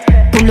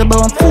 Pull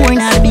about 4 in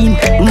the beam.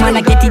 Man,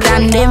 I get it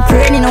on them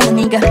friend, you know,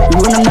 nigga.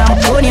 Run them down,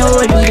 go in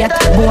your idiot.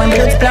 Go and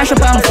blood splash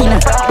up on my finna.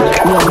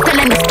 We want to tell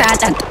them to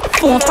start and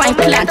 4-5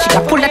 plan. She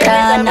got pull a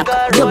turn up.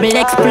 Double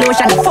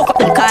explosion, fuck up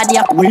the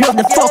cardiac. We love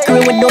the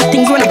fuckery with those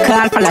things when I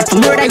call for like to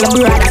murder your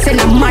brother.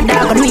 Send a mad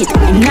dog on it.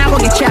 You now go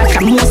get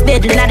charged. I'm most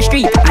deadly on the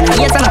street. And I'm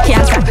yes, I'm a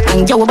cancer.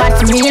 And yo, about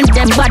to real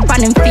them bad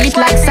pan them feet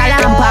like Salah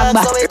and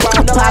Pogba.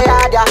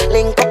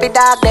 Link up the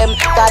dog them.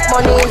 Got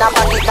money in a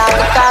pocket, now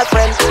we call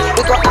friends.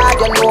 We go hard,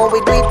 you know we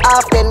do it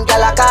often.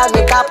 Girl, I call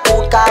me top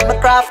food, call me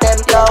craft them.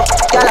 Yo,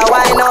 girl, I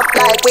wind up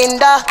like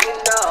window.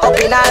 Up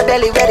in our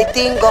belly where the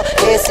thing go.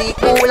 AC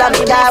cool and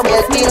me car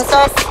well things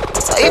up.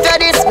 So if you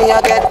diss me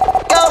again,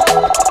 yo,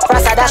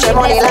 first I dash your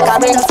money like a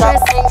rinse up.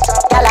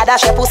 Girl, I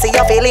dash your pussy,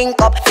 you feel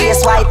link up.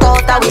 Face white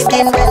out and we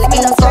skin well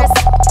ink up.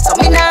 So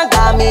me nah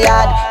got me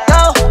hard,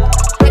 yo.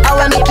 I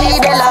when me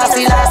plead the last,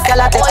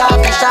 girl I take off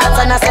the shots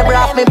and I say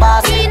braff me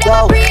boss.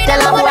 Yo,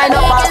 tell her who I no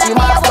pass, you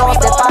must don't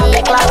step on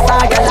me class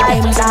or your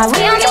limes are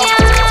real.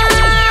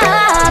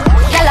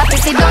 Girl, I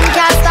pussy don't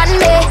can't stand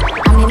me.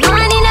 I'm in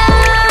money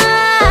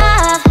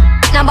enough.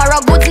 Now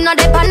borrow goods, not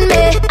the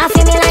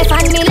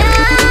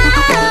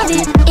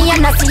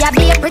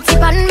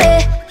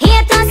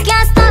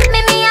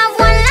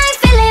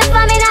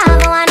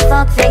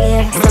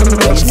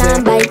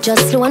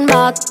just loan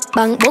back.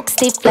 Bank book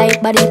stiff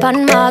like body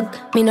pan bag.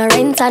 Me no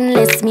rent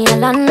unless me a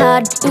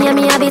landlord. Yeah,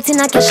 me have it in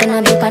a cash and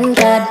a be pan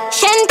card.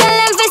 Shen tell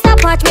them fi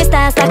stop watch me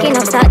start stacking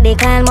up stock. They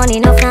call money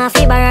enough now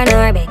fi borrow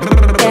nor beg.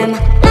 Them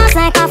last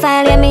like a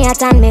file when me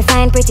at and me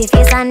find pretty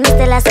face and me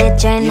still a set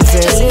trend.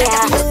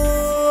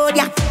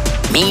 Yeah.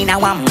 Me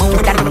now I'm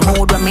mood and the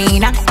mood with me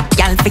now.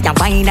 Y'all for your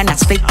wine and a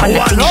split on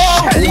the thing.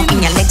 Walk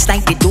in your legs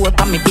like the door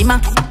for me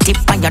bimmer. Tip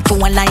on your toe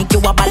like you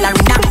a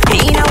ballerina.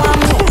 Me now I'm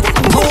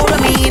mood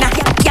with me now.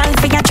 Y'all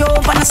for your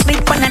job and a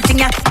split on the thing.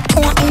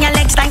 Walk in your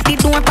legs like the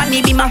door for me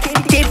bimmer.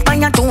 Tip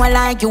on your toe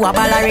like you a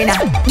ballerina.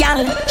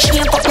 Y'all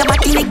shake up your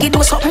body like you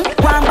do something.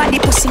 One body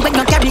pussy when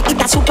you carry it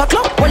a super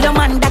club. Hold your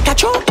man that a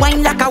throw.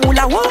 Wine like a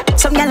hula hoop.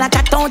 Some y'all a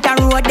chat out the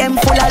road them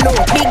full of low.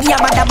 Big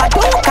yabba dabba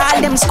do.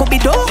 Call them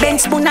Scooby-Doo.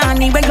 Benz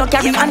Bunani when you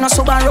carry and a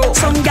Subaru.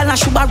 Some y'all a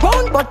sugar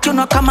round but you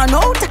no come on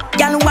out.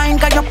 Y'all wine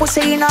got your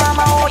pussy in her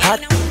mouth.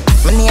 Hot.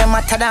 My name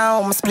matter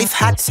down, my spliff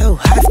hot so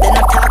hot. Then I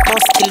talk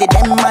about skilly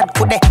them mad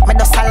kude. Me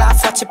just a laugh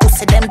watch your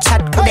pussy them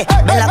chat kude.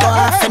 Bella go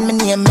off and my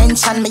name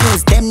mention. Me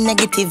use them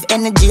negative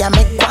energy. I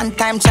make one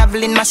time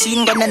traveling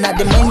machine gun in a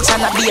dimension.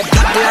 I be a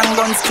big long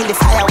gun skilly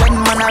fire. When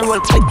man I roll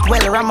clip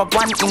well ram up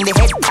one in the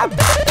head top.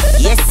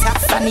 Yes,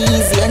 that's an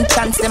easy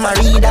entrance. Them I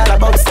read all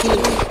about skilly.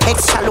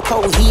 Extra look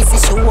how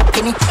easy show up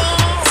in it.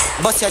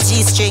 Bust your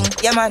G-string,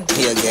 yeah man.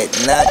 You get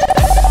nut.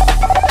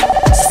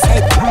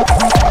 Said,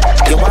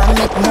 you wanna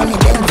make money,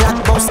 then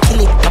black boss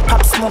kill it. My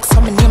pop smoke,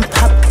 so my name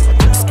pop.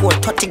 Score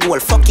 30 goal,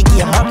 fuck the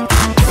game up.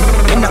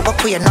 Me not go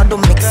queer, no do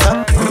mix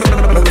up.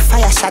 Me we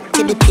fire shot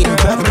till the pin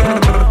drop.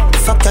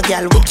 Fuck your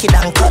girl, wicked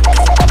and cut.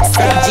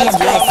 Said James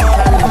life,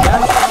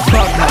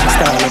 Badman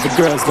style, the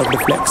girls love the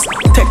flex.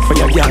 Tech for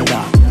your girl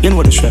now, you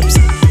know the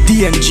shreps.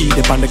 DNG,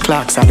 they on the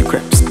clocks and the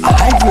crepes. A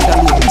hybrid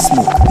alone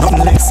smoke,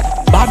 nothing less.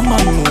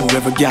 Badman move,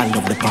 every girl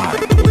love the part.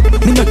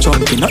 Me no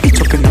jumping, no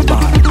itch up in the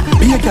bar.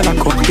 Be a girl a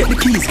come, get the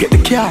keys, get the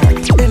car.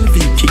 LV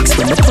kicks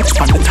when they touch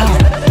on the top.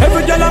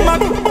 Every girl a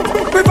mad,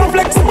 we for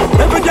flex.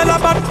 Every girl a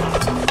bad,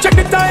 check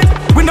the time,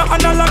 we no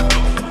analog.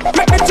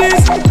 Make the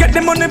cheese, get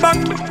the money back.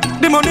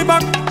 The money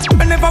back,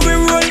 whenever we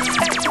roll.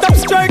 Top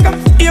striker,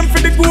 aim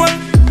for the goal.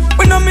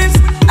 We no miss,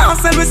 now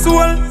sell we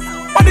soul.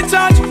 On the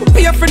charge,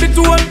 pay for the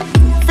toll.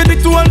 For the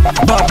toll.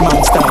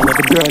 Badman style,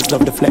 every girls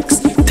love the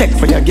flex. Tech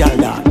for your girl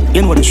dog,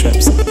 you know the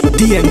shreps.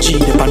 DNG,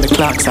 they on the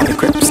clocks and the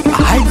crepes. A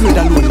high grade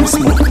alone we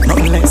smoke,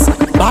 nothing less.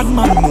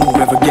 Badman move,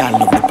 every girl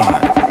love the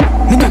bar.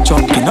 Me no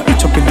junkie, no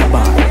itch up in the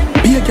bar.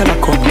 Be a girl a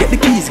come, get the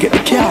keys, get the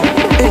car.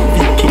 LV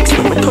kicks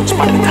when we touch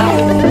on the town.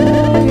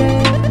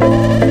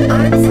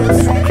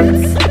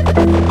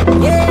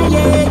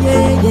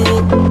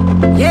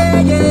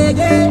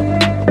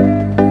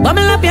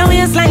 Bubble up your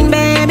waistline,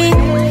 baby.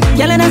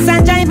 Y'all in a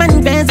sun jive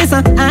and fancy, so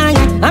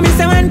I'm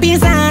in one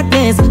piece of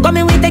hotness. Come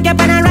in, we take you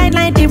on a ride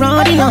like the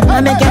rodeo.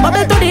 I make you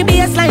bubble to the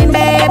baseline,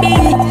 baby.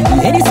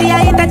 Lady see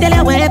I hit, I tell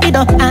you where we do.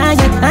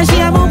 And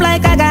she a move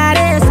like a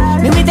goddess.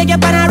 Me we take you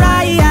on a ride.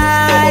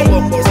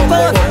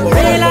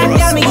 Really like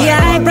you, me give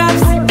high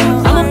props.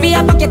 I'ma be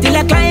a bucket till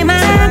I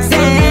climax,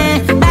 yeah.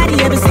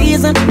 Body every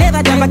season.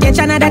 Never jump a catch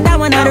another, that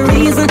one of the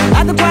reason.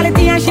 Of the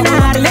quality and she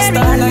not a lady.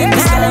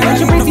 Now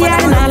she pretty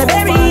and all the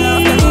berry.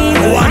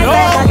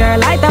 Girl,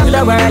 light up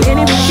the world.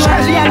 Anything she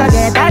wants, she a go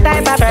get that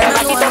type of girl.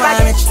 Back it up, back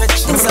it.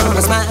 Things so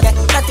smart.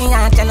 Nothing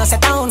I tell no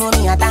set down with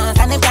me attack.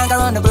 And if can't go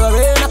round the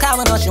brewery, no car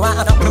we know she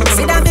want.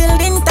 See that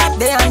building top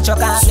there and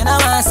choke off. You know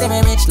I see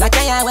me rich like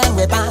I when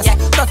we pass.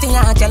 Nothing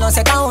I tell no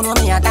set down with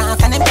me attack.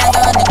 And if can't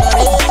go round the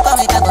brewery, come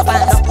we can go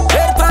fast.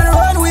 Red pan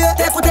runway,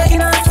 take what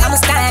taking off. I'm a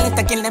style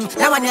to kill them.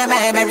 Now when you're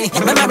married,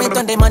 my married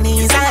on the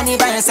money's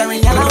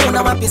anniversary. I don't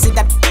know what you see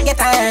that get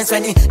hands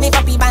ready. Me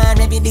happy band,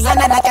 maybe the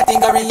another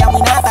category. And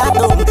we not have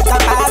doom.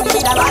 Come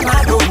with a one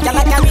man room. Y'all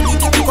like a really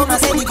kick you come and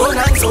say we go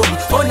and zoom.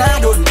 Oh, nah,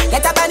 don't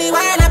get up on the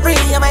while I pray.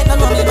 You might not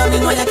know me, but me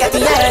know you get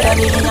the air of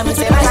me. I'm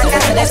say, I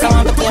can't say there's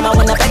someone but you. I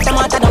wanna pet them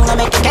out, I don't wanna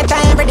make you get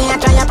time. Every day I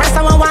try to press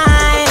on a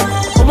while.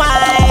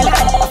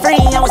 Free,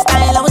 I was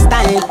style.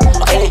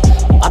 Okay,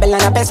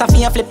 Babylon a best of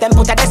you, flip them,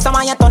 put a desk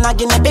on your tongue. I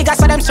give me bigger,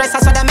 so them stress,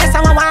 so them mess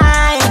on a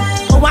while.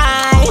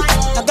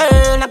 The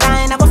girl, the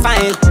kind, I go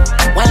fine.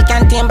 Well,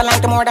 can't tame, but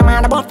like the more the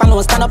man, the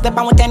buffalo. Stand up the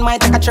band with 10 miles,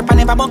 take a trip and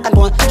never buck and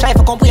one. Try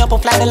for come put up,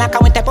 fly the like I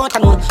went the pot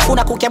and one. Food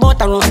a cook your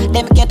butter run,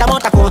 them can't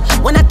about a phone.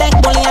 When I take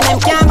bully and them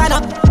can't bad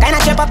up. Kinda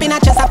chip up in a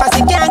chest, I pass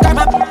it can't grab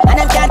up. And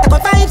them can't take a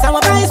vibes, and we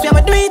vibes, we have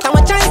a do it, and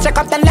we try check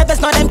up them levels,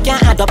 no them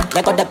can't add up.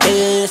 They got the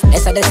pace. They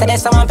say,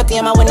 I want for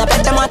team, I win a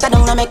bet them out, I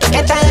don't make it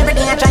get time. Every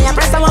day I try and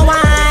press on a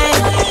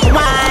wine.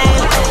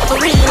 For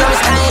real,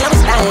 I'm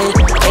style.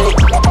 Hey,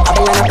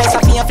 Babylon a best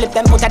of you, flip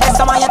them, put a desk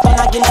on your tongue.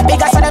 I give me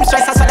bigger, so them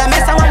stress, so them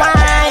mess on a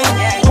wine.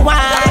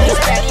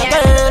 The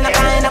girl, I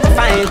kind of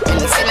fine.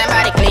 See my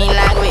body clean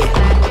like we.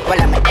 Well,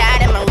 I'm a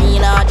dad and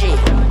marine OG.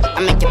 I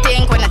make you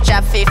think when I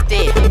chop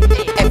 50.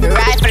 Every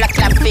rifle I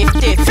clap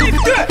 50.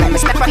 I'm a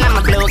step on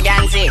my blue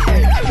Ganzi.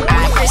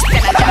 I'm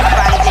Christian and drop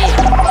panty.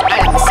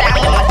 I'm a sang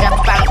and I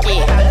drop panky.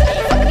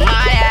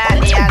 Maya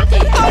and the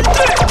auntie.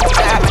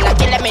 I'm not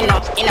killing me no,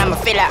 in I'm a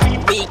filler.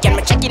 Weekend,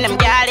 me checking fucking them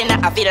girl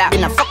in a villa.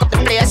 In a fuck up the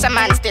place, a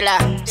man still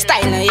a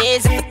style no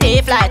easy for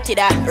tea fly to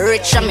the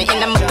rich on me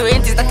in my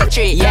 20s, that's a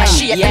tree. Yeah,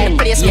 she in the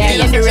place, me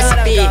and the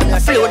recipe.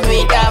 Float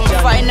way down,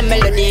 find the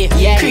melody.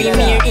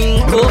 Creamy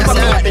ink, go for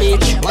me a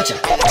bleach. Watch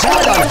out.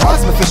 Jordan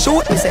ask me for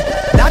shoot, me say,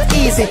 that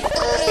easy.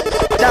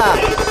 Da.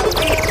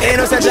 Ain't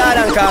no say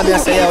Jordan call me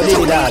and say, yo,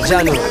 Diddy da,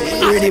 Janu.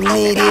 Really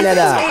needy in that.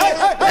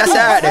 That's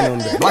alright then,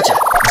 hombre. Watch out.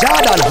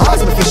 Jordan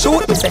ask me for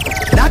shoot, me say,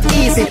 that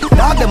easy.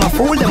 Dog them a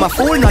fool,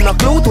 none no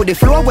clue to the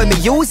floor when me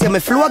use, yeah, me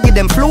flow, give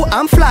them flu,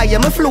 I'm fly, yeah,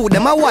 me flew,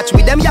 them I watch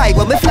with them, yeah,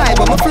 when me fly,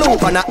 when me flew.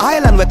 On an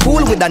island, we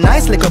cool with a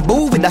nice little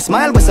boo, with a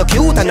smile, we so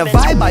cute, and a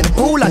vibe by the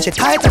pool, and she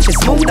tight and she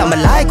smooth, and me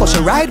like how she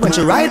ride when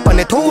she ride on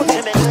the tool.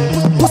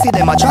 Pussy,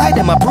 them I try,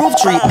 them I prove,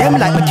 treat them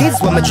like my kids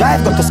when me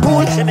drive, go to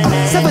school.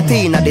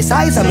 17 at the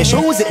size of me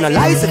shoes, it no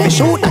lies if me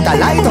shoot, like a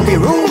light up your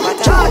room.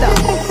 Jordan,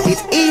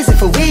 it's easy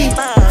for we,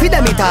 feed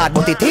them it hard,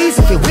 but it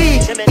easy for we.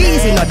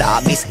 Easy no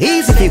dog, it's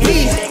easy for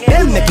we.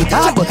 Them make it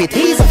hard, but it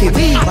easy for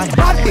we.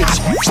 Bad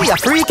bitch, she a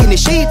freak in the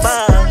sheets.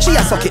 She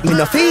a suck it, me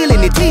no feel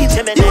in the teeth.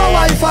 You a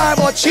wildfire,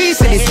 but she's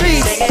in the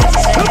streets.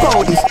 Look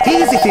how this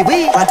easy for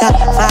we. What up,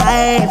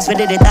 vibes, we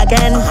did it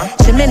again.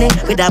 She mini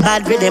with a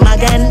bad rhythm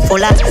again.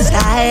 Full of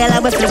style,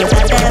 and we flip it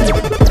again.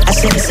 I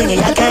sing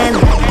it again.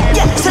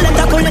 Yeah, so let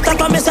her pull it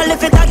up and me so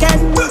lift it again.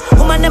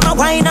 Woman never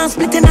whine and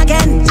split it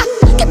again.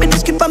 Give me the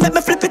script and make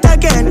me flip it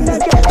again.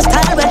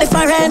 Style well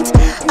different.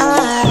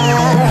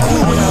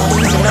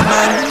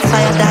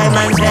 Fire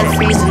diamonds, well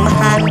freeze in my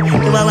hand.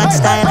 You a watch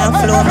style and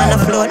flow, man,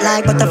 I float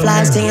like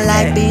butterflies, sting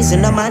like bees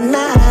in the man.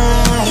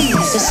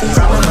 Nice, this is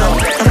my man.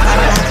 I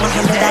fire like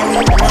Muhammad Ali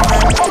in the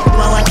hand. You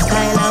a watch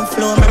style and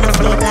flow, man, I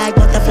float like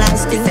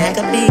butterflies, sting like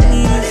a bee.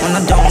 On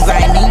a dumb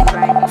grinding,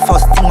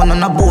 first thing on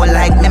a bowl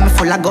like me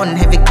full of gun,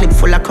 heavy clip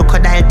full of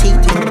crocodile teeth.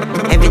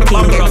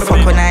 Everything get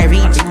fucked when I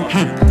reach.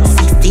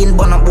 16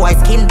 bun up boy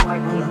skin.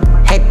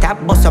 Head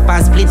tap, bust up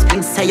and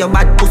split. Say your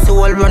bad pussy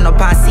all run up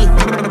and see.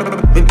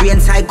 My brain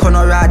side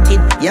corner rotted.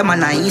 Yeah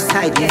man, on east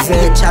side,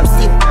 say a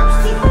chapstick.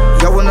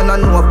 You wanna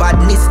know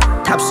badness.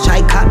 Top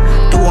striker,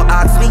 don't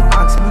ask me.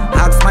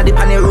 Ask my dip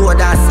on the road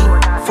I see.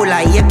 Full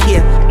of AK,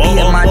 be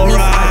a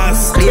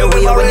madness. Clear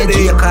way when the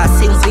J-car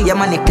sing. See your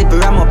man, the clip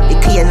ram up, the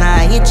clear now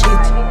hit shit.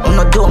 I'm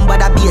not dumb,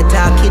 but I be a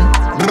talking.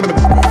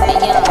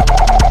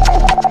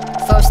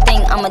 First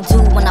thing I'ma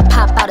do when I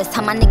pop out is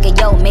tell my nigga,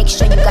 yo, make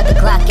sure you got the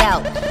Glock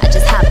out. I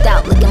just hopped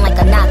out, looking like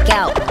a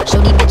knockout. Show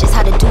these bitches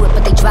how to do it,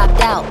 but they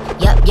dropped out.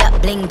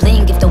 Yup, bling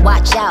bling, if to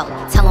watch out.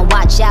 Tell them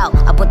watch out,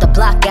 I put the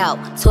block out.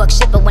 Talk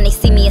shit, but when they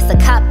see me, it's a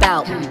cop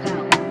out.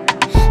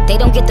 They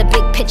don't get the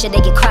big picture,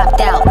 they get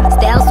cropped out.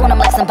 Styles on them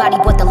like somebody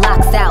brought the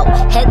locks out.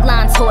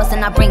 Headlines horse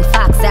and I bring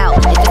Fox out.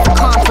 If it's a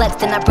complex,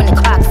 then I bring the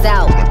Crocs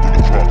out.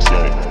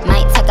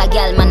 Might take a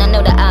gal, man, I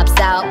know the ops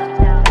out.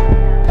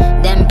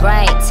 Them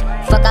bright,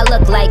 fuck I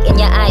look like in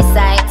your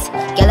eyesight.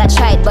 Girl I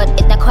tried but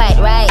it not quite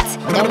right.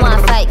 Them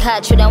want fight,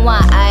 cut you, them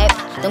want hype.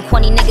 Them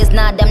corny niggas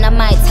nah, them not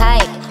my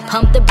type.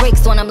 Pump the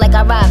brakes on them like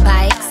I ride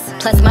bikes.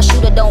 Plus my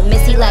shooter don't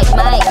miss, he like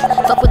Mike.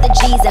 Fuck with the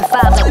G's and 5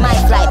 like my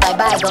flight. Bye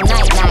bye, go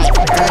night night.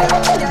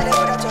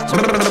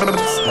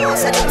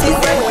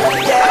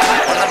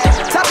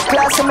 Top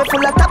class and me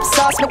full of top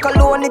sauce. Me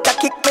cologne it a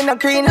kick me no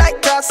green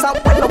like grass. And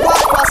when me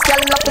walk past, girl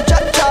love to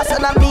chat chas.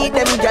 And I meet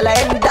them girl I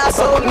end up.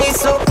 So me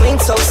so clean,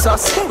 so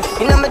saucy.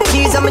 Inna my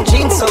tees and my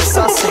jeans so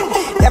saucy.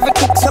 Every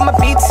kick to my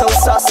beat so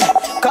saucy.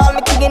 Call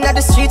me king inna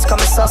the streets, come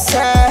saucy.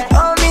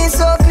 Oh me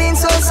so clean,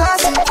 so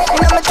saucy.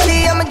 Inna my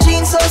tee and my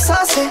jeans so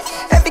saucy.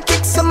 Every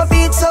kick to my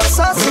beat so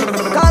saucy.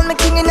 Call me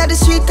king inna the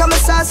street, come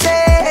saucy.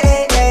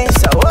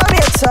 So what me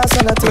sauce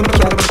and I think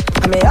girl.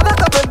 I may have a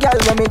couple girl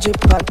when me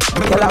drip on.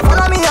 Girl I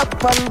follow me up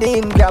on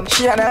the Instagram.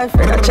 She and her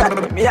friend a chat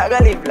with me, I go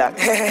live long.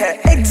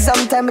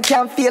 Exam time I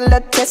can't feel the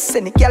test.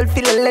 And the girl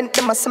feel the length,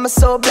 them I say me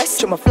so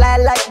blessed. You me fly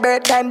like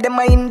bird time, them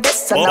I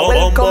invest. And I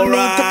welcome me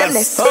to the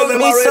nest.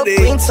 Me so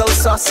clean, so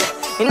saucy.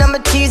 Inna my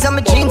tees and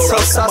my jeans so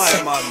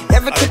saucy.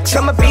 Every kick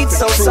from my beat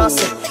so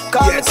saucy.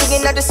 Call me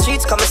king inna the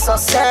streets, come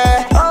saucy.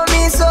 Oh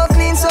me so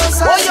clean, so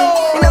saucy.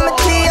 Inna my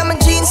tee and my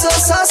jeans so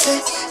saucy.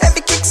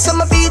 Every kick from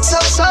my beat so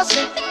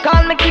saucy.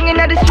 Call me king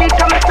inna the streets,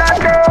 come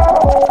saucy.